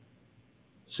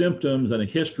symptoms and a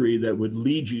history that would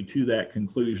lead you to that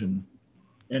conclusion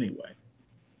anyway.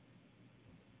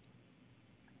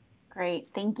 Great,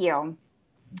 thank you.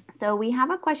 So we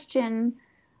have a question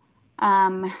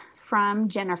from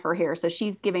Jennifer here. So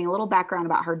she's giving a little background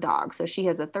about her dog. So she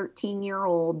has a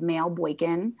 13-year-old male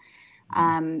Boykin.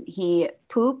 He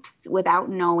poops without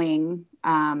knowing.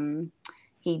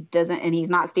 He doesn't, and he's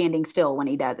not standing still when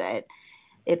he does it.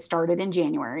 It started in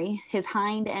January. His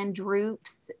hind end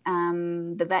droops.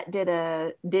 The vet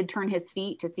did turn his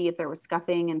feet to see if there was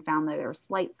scuffing and found that there was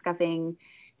slight scuffing.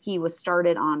 He was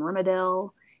started on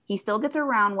Rimadyl. He still gets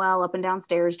around well, up and down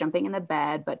stairs, jumping in the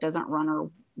bed, but doesn't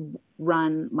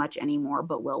run much anymore,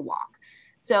 but will walk.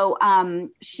 So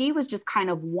she was just kind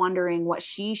of wondering what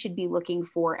she should be looking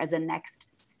for as a next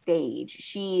stage.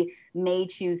 She may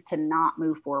choose to not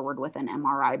move forward with an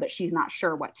MRI, but she's not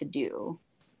sure what to do.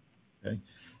 Okay.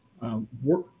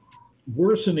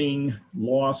 Worsening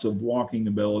loss of walking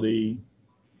ability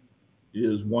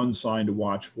is one sign to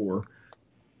watch for.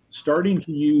 Starting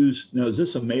to use, now is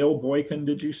this a male Boykin,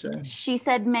 did you say? She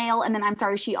said male, and then I'm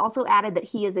sorry, she also added that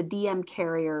he is a DM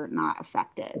carrier not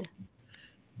affected.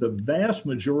 The vast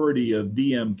majority of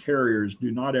DM carriers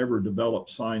do not ever develop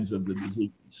signs of the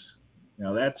disease.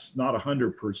 Now that's not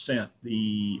 100%.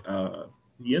 The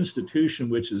institution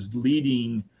which is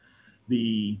leading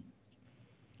the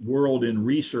world in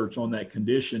research on that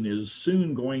condition is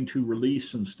soon going to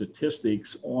release some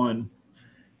statistics on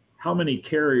how many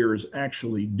carriers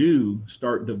actually do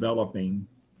start developing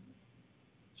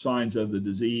signs of the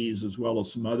disease, as well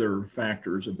as some other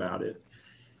factors about it.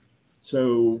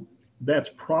 So that's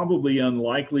probably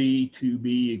unlikely to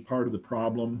be part of the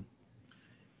problem.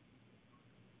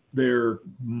 There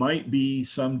might be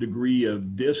some degree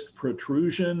of disc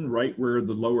protrusion right where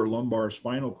the lower lumbar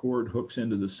spinal cord hooks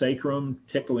into the sacrum,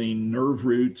 tickling nerve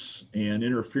roots and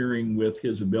interfering with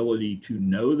his ability to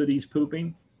know that he's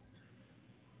pooping.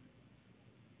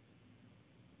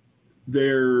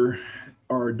 There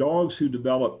are dogs who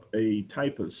develop a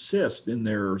type of cyst in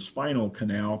their spinal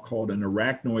canal called an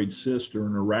arachnoid cyst or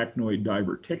an arachnoid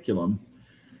diverticulum.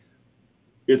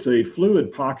 It's a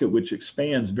fluid pocket which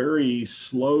expands very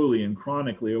slowly and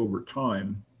chronically over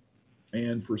time.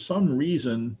 And for some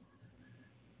reason,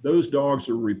 those dogs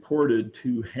are reported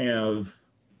to have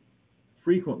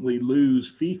frequently lose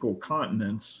fecal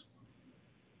continence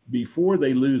before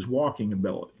they lose walking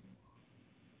ability.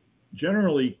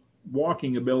 Generally,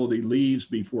 walking ability leaves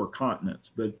before continence,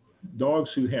 but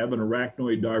dogs who have an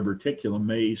arachnoid diverticulum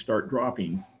may start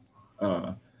dropping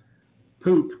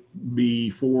poop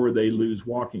before they lose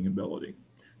walking ability.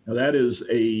 Now that is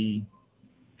a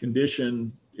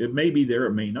condition, it may be there,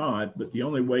 it may not, but the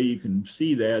only way you can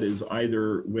see that is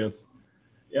either with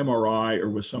MRI or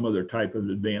with some other type of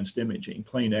advanced imaging.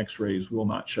 Plain x-rays will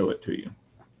not show it to you.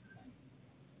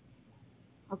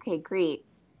 Okay, great.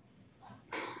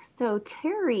 So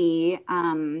Terry,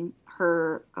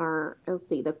 let's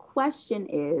see, the question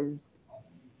is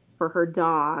for her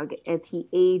dog, as he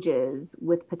ages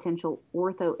with potential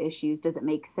ortho issues, does it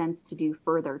make sense to do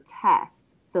further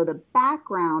tests? So the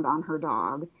background on her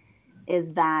dog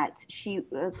is that she,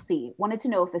 wanted to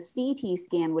know if a CT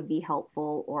scan would be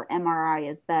helpful or MRI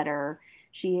is better.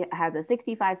 She has a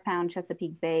 65-pound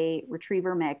Chesapeake Bay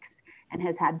Retriever mix and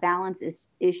has had balance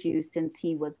issues since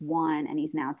he was 1 and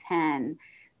he's now 10.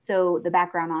 So the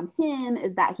background on him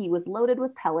is that he was loaded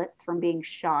with pellets from being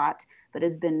shot, but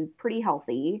has been pretty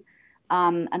healthy.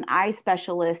 An eye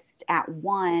specialist at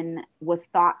 1 was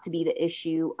thought to be the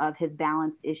issue of his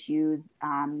balance issues.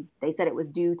 They said it was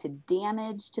due to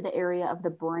damage to the area of the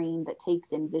brain that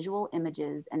takes in visual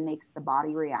images and makes the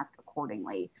body react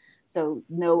accordingly. So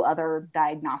no other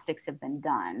diagnostics have been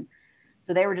done.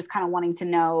 So they were just kind of wanting to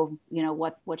know,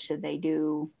 what should they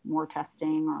do, more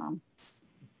testing or?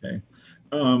 Okay.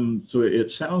 So it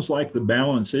sounds like the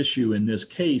balance issue in this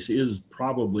case is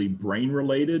probably brain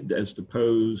related as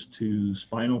opposed to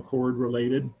spinal cord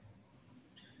related.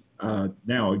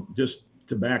 Now, just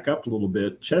to back up a little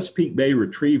bit, Chesapeake Bay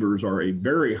Retrievers are a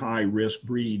very high risk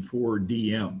breed for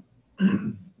DM.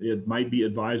 It might be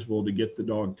advisable to get the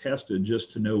dog tested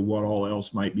just to know what all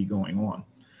else might be going on.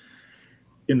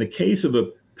 In the case of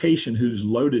a patient who's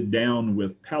loaded down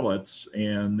with pellets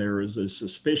and there is a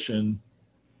suspicion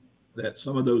that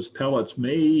some of those pellets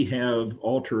may have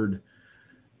altered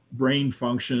brain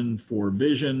function for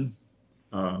vision.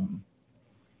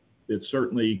 It's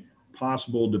certainly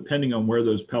possible, depending on where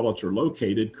those pellets are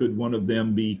located, could one of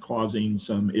them be causing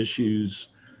some issues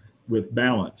with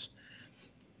balance.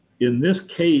 In this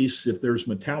case, if there's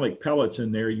metallic pellets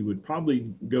in there, you would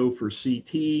probably go for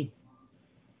CT.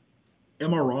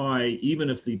 MRI, even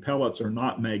if the pellets are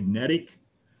not magnetic,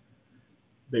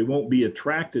 they won't be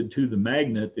attracted to the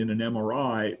magnet in an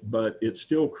MRI, but it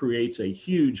still creates a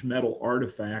huge metal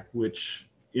artifact which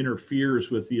interferes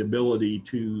with the ability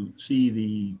to see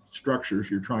the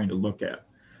structures you're trying to look at.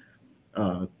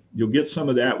 You'll get some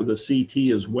of that with a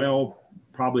CT as well,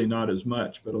 probably not as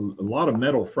much, but a lot of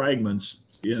metal fragments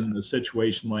in a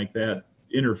situation like that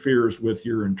interferes with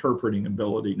your interpreting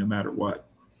ability no matter what.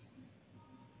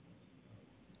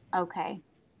 Okay.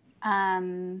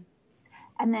 And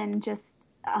then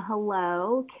just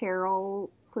hello,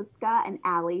 Carol Pliska and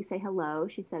Allie say hello.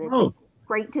 She said it's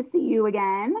great to see you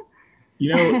again.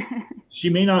 You know,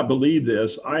 she may not believe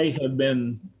this. I have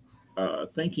been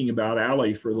thinking about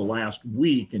Allie for the last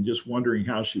week and just wondering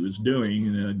how she was doing.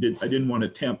 And I didn't want to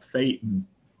tempt fate and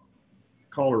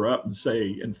call her up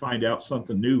and find out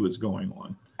something new was going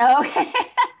on. Okay.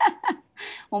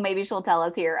 Well, maybe she'll tell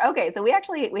us here. Okay, so we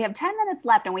have 10 minutes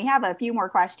left and we have a few more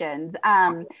questions.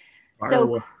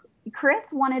 So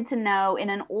Chris wanted to know,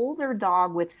 in an older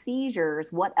dog with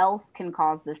seizures, what else can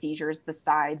cause the seizures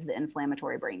besides the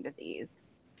inflammatory brain disease?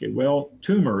 Okay, well,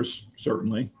 tumors,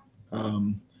 certainly.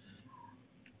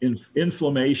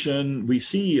 Inflammation, we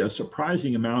see a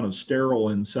surprising amount of sterile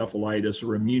encephalitis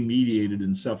or immune-mediated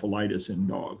encephalitis in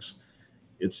dogs.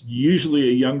 It's usually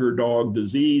a younger dog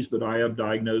disease, but I have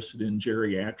diagnosed it in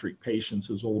geriatric patients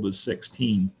as old as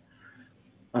 16.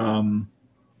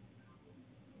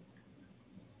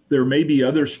 There may be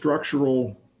other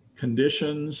structural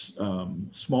conditions.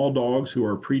 Small dogs who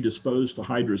are predisposed to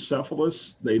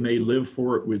hydrocephalus, they may live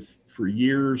for it for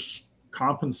years,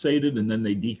 compensated, and then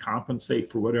they decompensate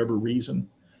for whatever reason.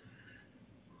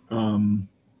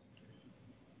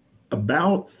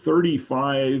 About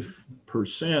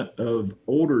 35% of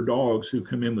older dogs who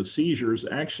come in with seizures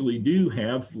actually do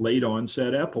have late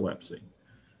onset epilepsy.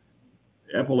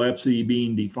 Epilepsy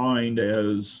being defined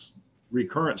as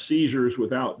recurrent seizures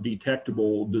without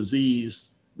detectable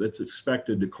disease that's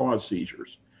expected to cause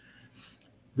seizures.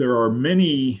 There are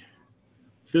many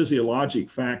physiologic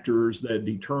factors that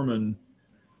determine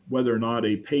whether or not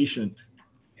a patient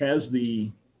has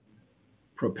the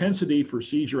propensity for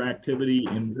seizure activity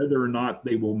and whether or not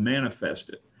they will manifest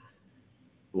it.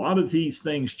 A lot of these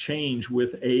things change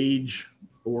with age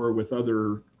or with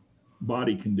other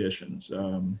body conditions.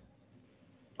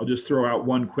 I'll just throw out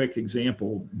one quick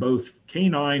example. Both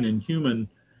canine and human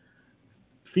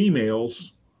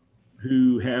females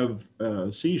who have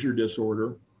seizure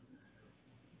disorder,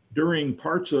 during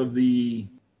parts of the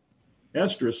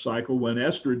estrus cycle, when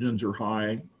estrogens are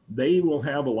high, they will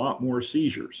have a lot more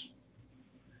seizures.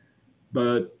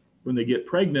 But when they get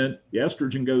pregnant, the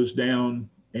estrogen goes down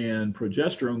and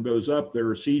progesterone goes up,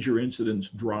 their seizure incidence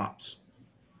drops.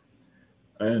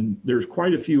 And there's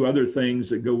quite a few other things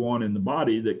that go on in the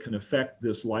body that can affect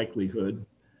this likelihood.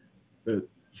 But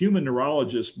human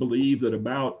neurologists believe that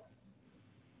about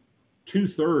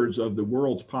 2/3 of the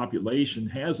world's population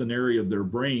has an area of their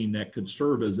brain that could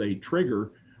serve as a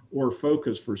trigger or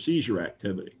focus for seizure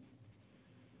activity.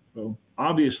 So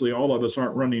obviously all of us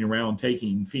aren't running around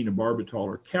taking phenobarbital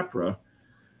or Keppra.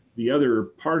 The other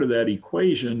part of that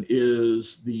equation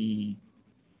is the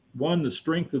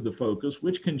strength of the focus,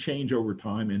 which can change over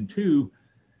time, and two,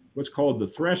 what's called the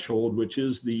threshold, which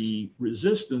is the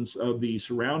resistance of the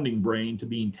surrounding brain to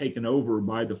being taken over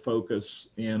by the focus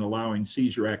and allowing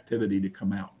seizure activity to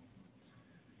come out.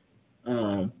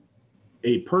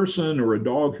 A person or a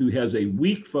dog who has a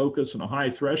weak focus and a high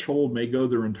threshold may go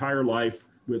their entire life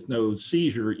with no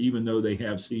seizure, even though they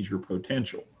have seizure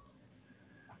potential.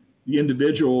 The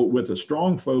individual with a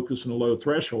strong focus and a low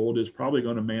threshold is probably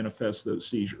going to manifest those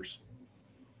seizures.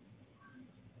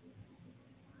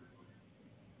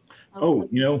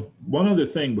 Okay. Oh, one other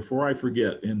thing before I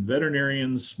forget, and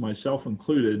veterinarians, myself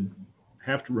included,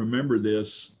 have to remember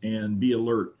this and be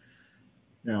alert.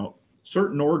 Now,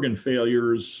 certain organ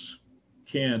failures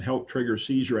can help trigger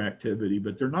seizure activity,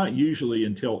 but they're not usually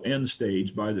until end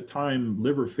stage. By the time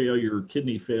liver failure,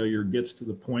 kidney failure gets to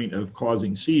the point of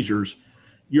causing seizures,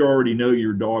 you already know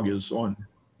your dog is on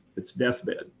its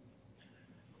deathbed.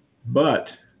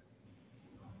 But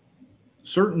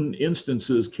certain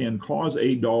instances can cause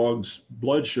a dog's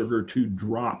blood sugar to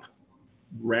drop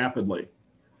rapidly.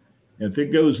 And if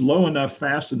it goes low enough,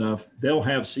 fast enough, they'll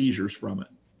have seizures from it.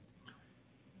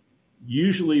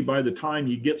 usually by the time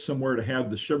you get somewhere to have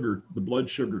the blood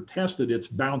sugar tested, it's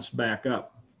bounced back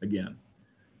up again.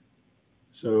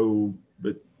 So,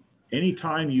 but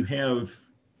anytime you have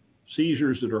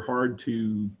seizures that are hard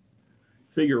to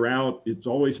figure out, it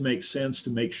always makes sense to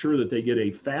make sure that they get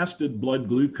a fasted blood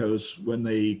glucose when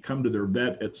they come to their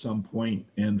vet at some point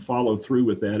and follow through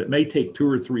with that. It may take 2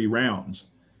 or 3 rounds.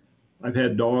 I've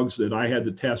had dogs that I had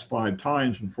to test 5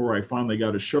 times before I finally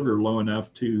got a sugar low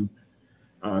enough to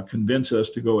convince us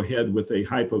to go ahead with a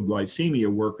hypoglycemia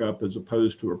workup as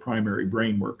opposed to a primary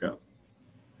brain workup.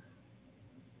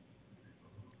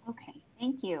 Okay,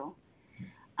 thank you.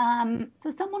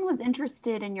 So someone was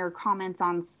interested in your comments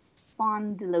on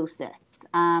spondylosis.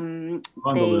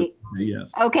 Yes.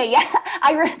 Okay,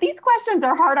 yeah. These questions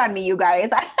are hard on me, you guys.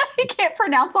 I can't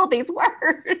pronounce all these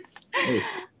words. Hey,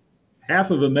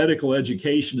 half of a medical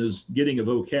education is getting a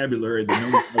vocabulary that no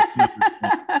one else can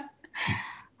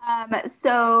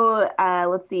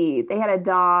Let's see. They had a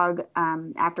dog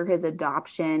after his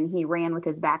adoption. He ran with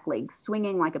his back legs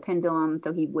swinging like a pendulum,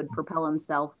 so he would propel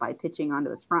himself by pitching onto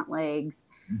his front legs.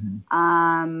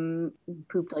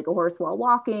 Pooped like a horse while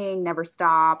walking, never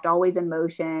stopped, always in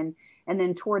motion. And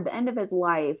then toward the end of his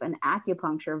life, an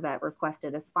acupuncture vet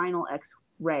requested a spinal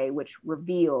X-ray, which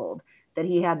revealed that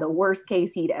he had the worst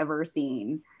case he'd ever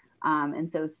seen.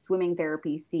 And so swimming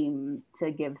therapy seemed to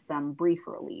give some brief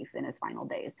relief in his final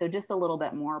days. So just a little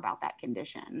bit more about that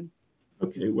condition.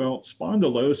 Okay, well,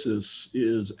 spondylosis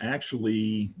is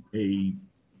actually a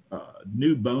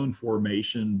new bone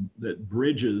formation that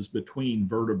bridges between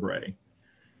vertebrae.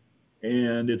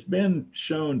 And it's been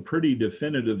shown pretty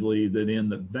definitively that in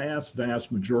the vast,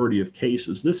 vast majority of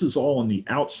cases, this is all on the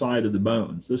outside of the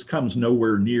bones. This comes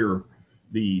nowhere near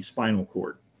the spinal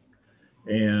cord.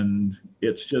 And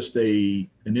it's just an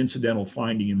incidental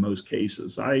finding in most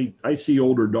cases. I see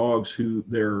older dogs who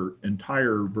their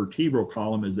entire vertebral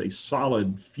column is a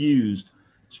solid fused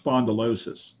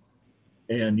spondylosis,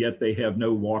 and yet they have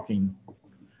no walking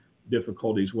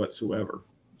difficulties whatsoever.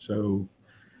 So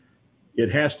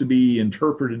it has to be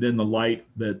interpreted in the light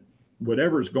that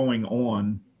whatever's going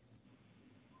on,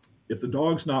 if the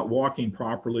dog's not walking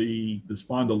properly, the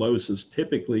spondylosis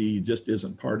typically just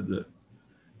isn't part of it.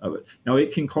 Now,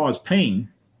 it can cause pain.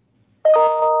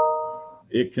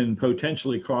 It can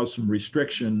potentially cause some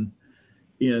restriction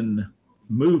in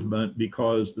movement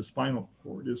because the spinal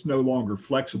cord is no longer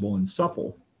flexible and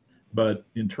supple. But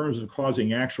in terms of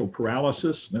causing actual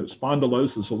paralysis, no,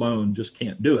 spondylosis alone just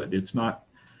can't do it. It's not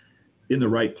in the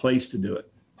right place to do it.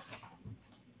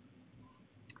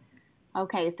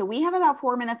 Okay, so we have about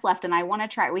 4 minutes left, and I want to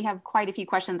try. We have quite a few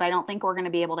questions. I don't think we're going to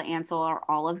be able to answer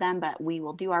all of them, but we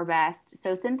will do our best.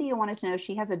 So Cynthia wanted to know,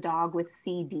 she has a dog with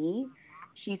CD.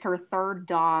 She's her 3rd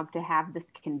dog to have this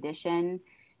condition.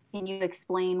 Can you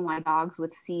explain why dogs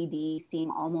with CD seem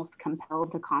almost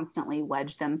compelled to constantly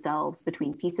wedge themselves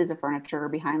between pieces of furniture,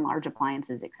 behind large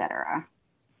appliances, etc.?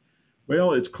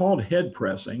 Well, it's called head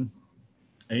pressing,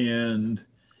 and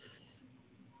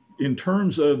in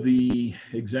terms of the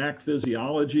exact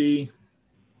physiology,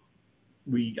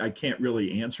 I can't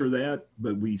really answer that,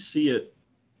 but we see it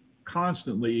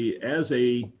constantly as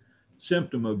a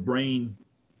symptom of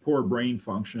poor brain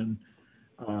function.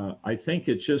 I think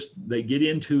it's just they get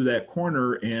into that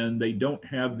corner and they don't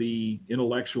have the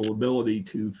intellectual ability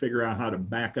to figure out how to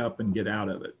back up and get out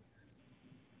of it.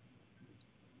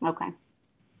 Okay.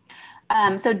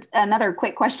 So another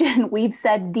quick question. We've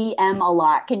said DM a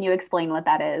lot. Can you explain what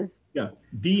that is? Yeah,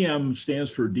 DM stands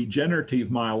for degenerative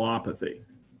myelopathy.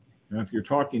 Now, if you're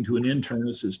talking to an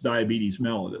internist, it's diabetes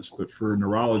mellitus, but for a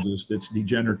neurologist, it's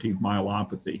degenerative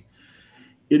myelopathy.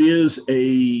 It is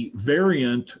a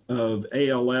variant of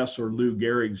ALS or Lou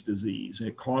Gehrig's disease.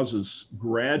 It causes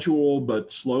gradual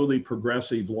but slowly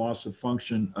progressive loss of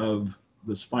function of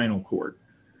the spinal cord.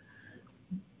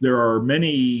 There are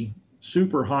many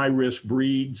super high risk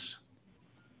breeds,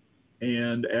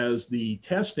 and as the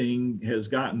testing has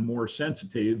gotten more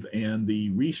sensitive and the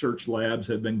research labs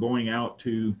have been going out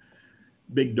to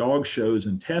big dog shows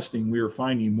and testing, we are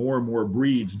finding more and more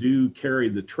breeds do carry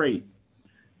the trait.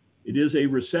 It is a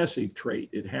recessive trait.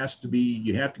 It has to be,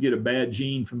 you have to get a bad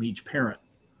gene from each parent.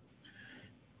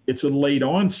 It's a late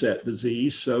onset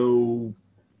disease, so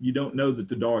you don't know that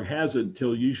the dog has it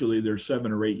until usually they're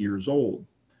 7 or 8 years old.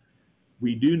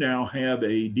 We do now have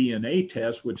a DNA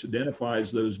test which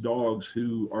identifies those dogs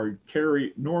who are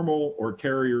normal or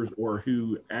carriers, or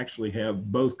who actually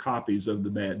have both copies of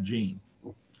the bad gene.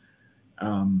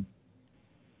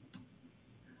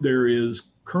 There is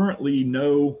currently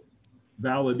no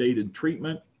validated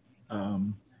treatment.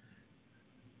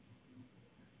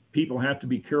 people have to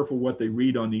be careful what they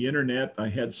read on the internet. I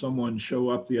had someone show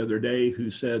up the other day who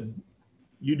said,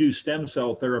 you do stem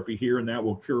cell therapy here and that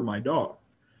will cure my dog.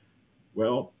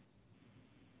 Well,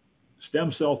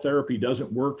 stem cell therapy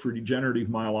doesn't work for degenerative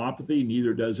myelopathy,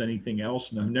 neither does anything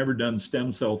else. And I've never done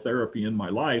stem cell therapy in my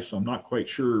life, so I'm not quite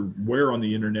sure where on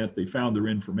the internet they found their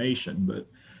information. But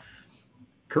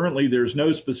currently there's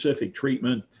no specific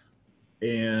treatment,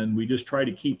 and we just try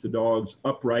to keep the dogs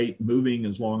upright, moving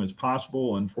as long as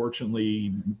possible.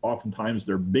 Unfortunately, oftentimes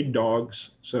they're big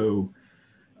dogs, so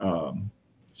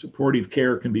supportive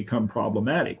care can become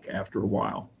problematic after a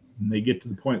while. When they get to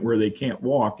the point where they can't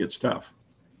walk, it's tough.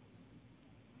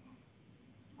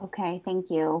 Okay,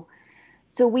 thank you.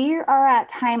 So we are at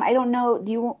time. I don't know,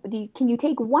 can you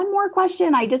take one more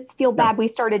question? I just feel bad. We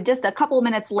started just a couple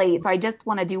minutes late, so I just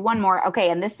want to do one more. Okay,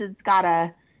 and this has got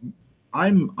to...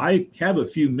 I have a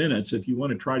few minutes if you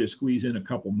want to try to squeeze in a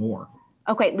couple more.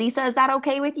 Okay, Lisa, is that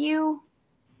okay with you?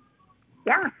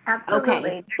 Yeah, absolutely.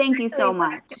 Okay, thank you so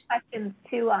much. Questions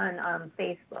too on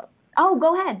Facebook. Oh,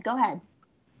 go ahead, go ahead.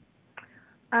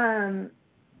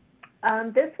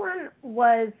 This one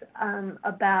was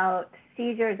about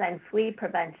seizures and flea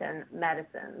prevention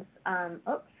medicines.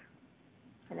 Oops,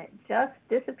 and it just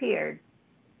disappeared.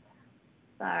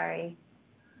 Sorry.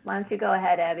 Why don't you go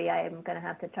ahead, Abby? I am going to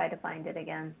have to try to find it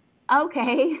again.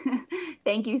 Okay.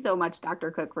 Thank you so much, Dr.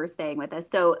 Cook, for staying with us.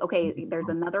 So, okay, there's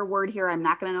another word here I'm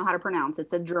not going to know how to pronounce.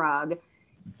 It's a drug.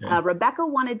 Okay. Rebecca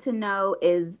wanted to know,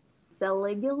 is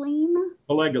selegiline?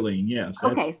 Selegiline, yes.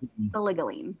 Okay,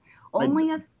 selegiline. Only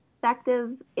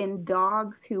effective in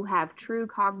dogs who have true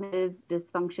cognitive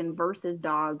dysfunction versus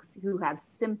dogs who have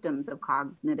symptoms of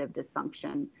cognitive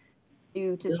dysfunction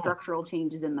due to structural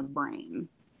changes in the brain.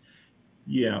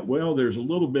 Yeah, well, there's a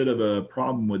little bit of a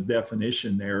problem with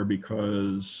definition there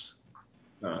because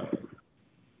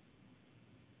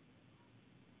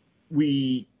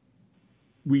we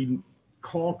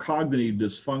call cognitive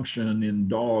dysfunction in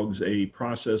dogs a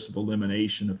process of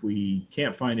elimination. If we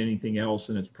can't find anything else,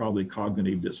 then it's probably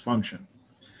cognitive dysfunction.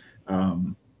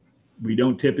 We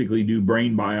don't typically do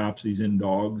brain biopsies in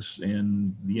dogs,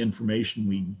 and the information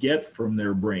we get from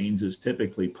their brains is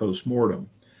typically post-mortem.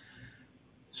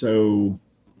 So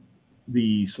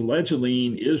the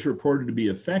selegiline is reported to be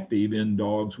effective in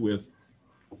dogs with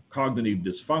cognitive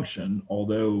dysfunction,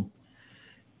 although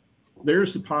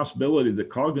there's the possibility that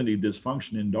cognitive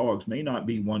dysfunction in dogs may not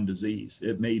be one disease.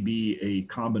 It may be a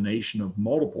combination of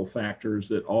multiple factors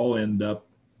that all end up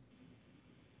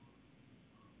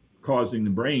causing the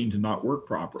brain to not work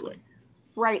properly.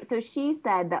 Right. So she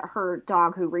said that her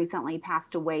dog who recently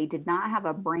passed away did not have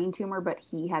a brain tumor, but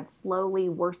he had slowly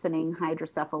worsening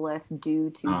hydrocephalus due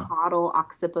to caudal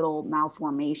occipital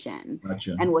malformation.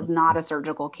 Gotcha. And was not a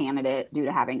surgical candidate due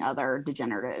to having other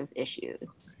degenerative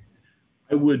issues.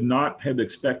 I would not have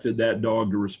expected that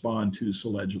dog to respond to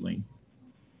selegiline.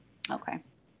 Okay.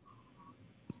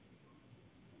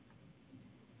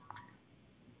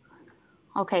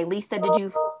 Okay, Lisa, did you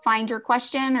find your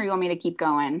question or you want me to keep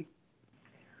going?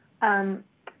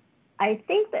 I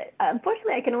think that,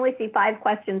 unfortunately, I can only see 5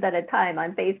 questions at a time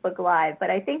on Facebook Live,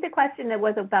 but I think the question that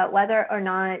was about whether or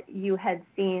not you had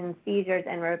seen seizures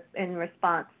in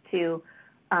response to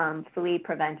flea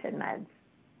prevention meds.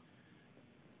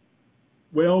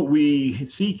 Well, we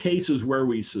see cases where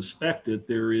we suspect it.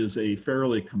 There is a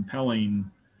fairly compelling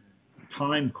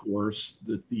time course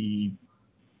that the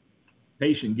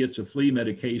patient gets a flea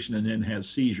medication and then has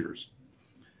seizures.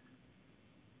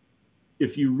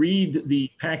 If you read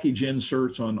the package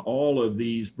inserts on all of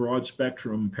these broad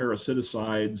spectrum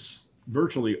parasiticides,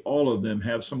 virtually all of them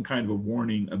have some kind of a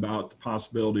warning about the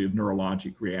possibility of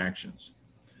neurologic reactions.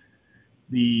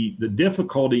 The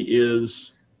difficulty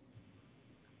is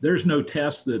there's no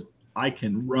test that I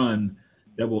can run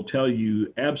that will tell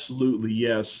you absolutely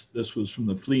yes, this was from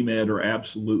the flea med, or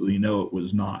absolutely no, it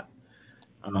was not.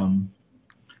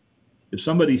 If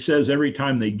somebody says every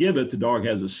time they give it, the dog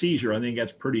has a seizure, I think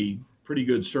that's pretty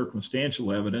good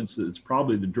circumstantial evidence that it's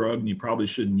probably the drug and you probably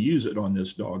shouldn't use it on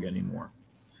this dog anymore.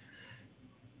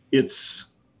 It's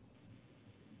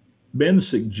been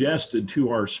suggested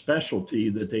to our specialty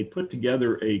that they put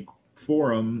together a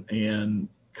forum and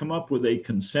come up with a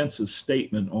consensus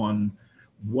statement on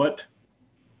what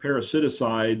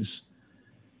parasiticides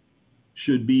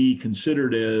should be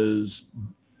considered as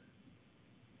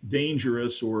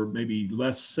dangerous or maybe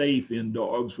less safe in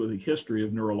dogs with a history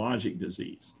of neurologic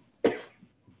disease.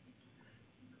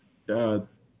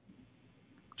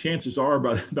 Chances are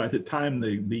by the time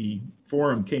the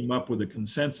forum came up with a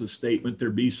consensus statement,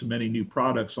 there'd be so many new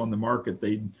products on the market,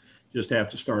 they'd just have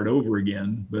to start over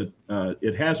again. But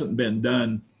it hasn't been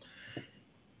done.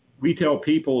 we tell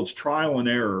people it's trial and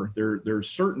error. There's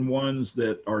certain ones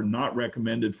that are not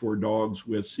recommended for dogs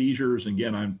with seizures.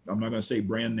 Again, I'm not going to say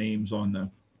brand names on the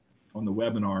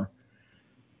webinar,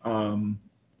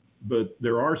 but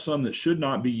there are some that should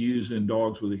not be used in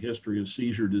dogs with a history of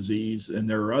seizure disease, and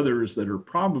there are others that are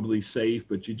probably safe,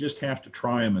 but you just have to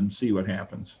try them and see what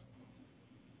happens.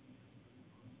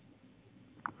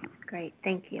 Great,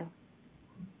 thank you.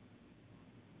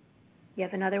 You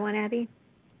have another one, Abby?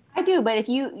 I do, but if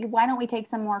why don't we take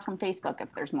some more from Facebook if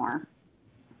there's more?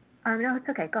 No, it's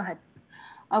okay. Go ahead.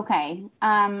 Okay.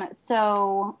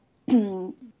 So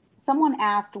someone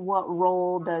asked, what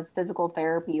role does physical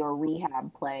therapy or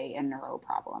rehab play in neuro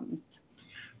problems?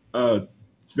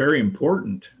 It's very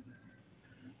important.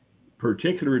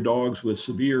 Particular dogs with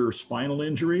severe spinal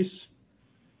injuries,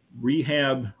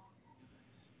 rehab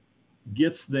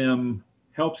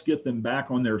helps get them back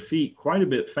on their feet quite a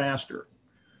bit faster.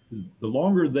 The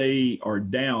longer they are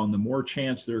down, the more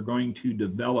chance they're going to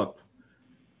develop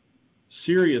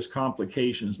serious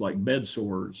complications like bed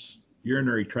sores,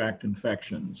 urinary tract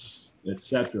infections,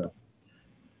 etc.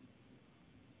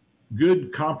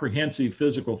 Good comprehensive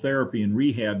physical therapy and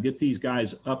rehab get these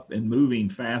guys up and moving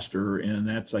faster, and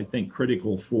that's, I think,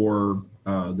 critical for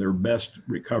their best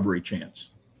recovery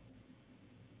chance.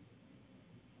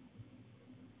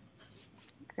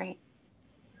 Great.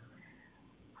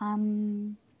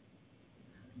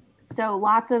 So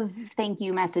lots of thank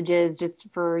you messages just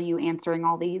for you answering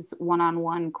all these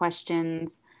one-on-one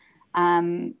questions.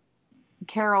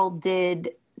 Carol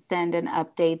did send an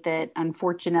update that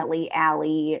unfortunately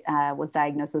Allie was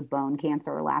diagnosed with bone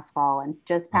cancer last fall and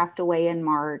just passed away in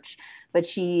March, but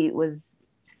she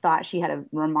thought she had a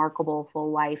remarkable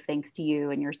full life thanks to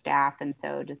you and your staff. And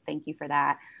so just thank you for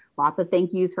that. Lots of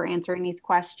thank yous for answering these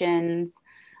questions.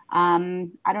 I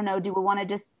don't know, do we want to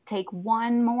just take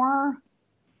one more?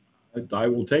 I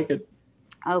will take it.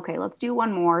 Okay, let's do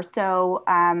one more. So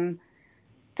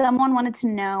someone wanted to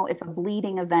know if a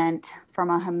bleeding event from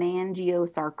a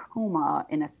hemangiosarcoma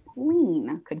in a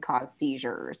spleen could cause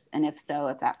seizures, and if so,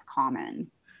 if that's common.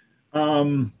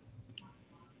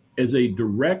 As a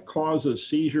direct cause of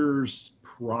seizures,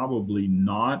 probably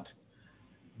not.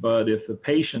 But if the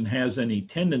patient has any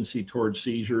tendency towards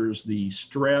seizures, the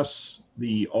stress,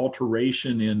 the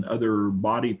alteration in other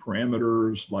body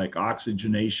parameters like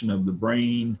oxygenation of the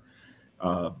brain,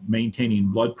 maintaining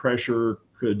blood pressure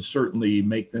could certainly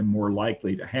make them more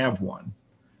likely to have one.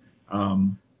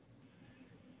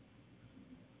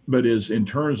 But in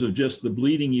terms of just the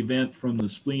bleeding event from the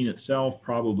spleen itself,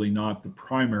 probably not the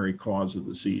primary cause of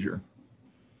the seizure.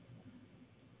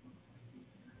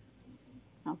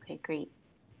 Okay, great.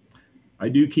 I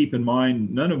do keep in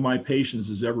mind, none of my patients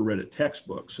has ever read a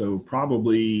textbook, so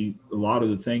probably a lot of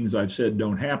the things I've said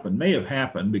don't happen. May have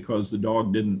happened because the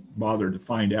dog didn't bother to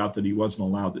find out that he wasn't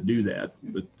allowed to do that.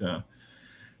 But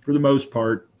for the most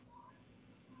part,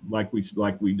 like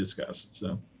we discussed.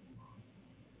 So.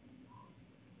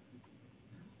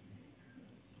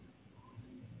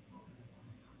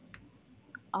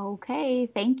 Okay,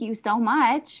 thank you so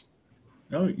much.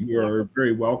 No, you are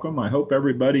very welcome. I hope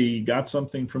everybody got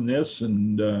something from this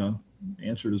and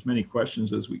answered as many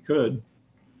questions as we could.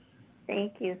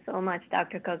 Thank you so much,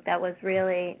 Dr. Cook. That was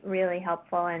really, really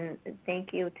helpful. And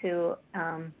thank you to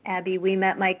Abby. We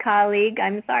met my colleague.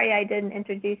 I'm sorry I didn't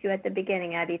introduce you at the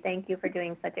beginning, Abby. Thank you for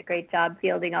doing such a great job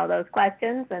fielding all those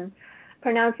questions and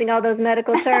pronouncing all those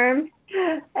medical terms.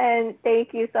 And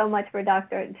thank you so much for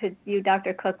Dr.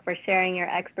 Cook, for sharing your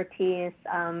expertise.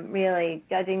 Really,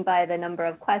 judging by the number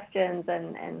of questions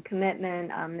and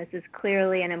commitment, this is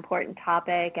clearly an important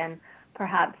topic, and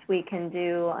perhaps we can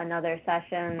do another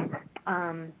session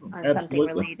on something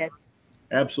related.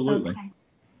 Absolutely. Okay.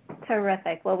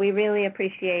 Terrific. Well, we really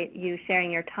appreciate you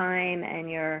sharing your time and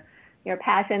your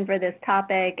passion for this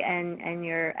topic and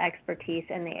your expertise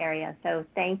in the area. So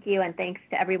thank you, and thanks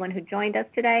to everyone who joined us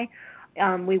today.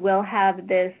 We will have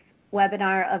this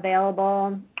webinar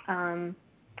available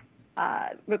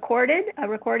recorded, a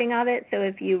recording of it. So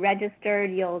if you registered,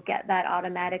 you'll get that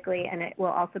automatically, and it will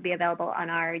also be available on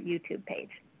our YouTube page.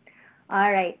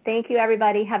 All right. Thank you,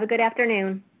 everybody. Have a good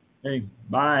afternoon. Hey,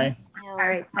 bye. All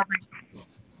right. Bye-bye.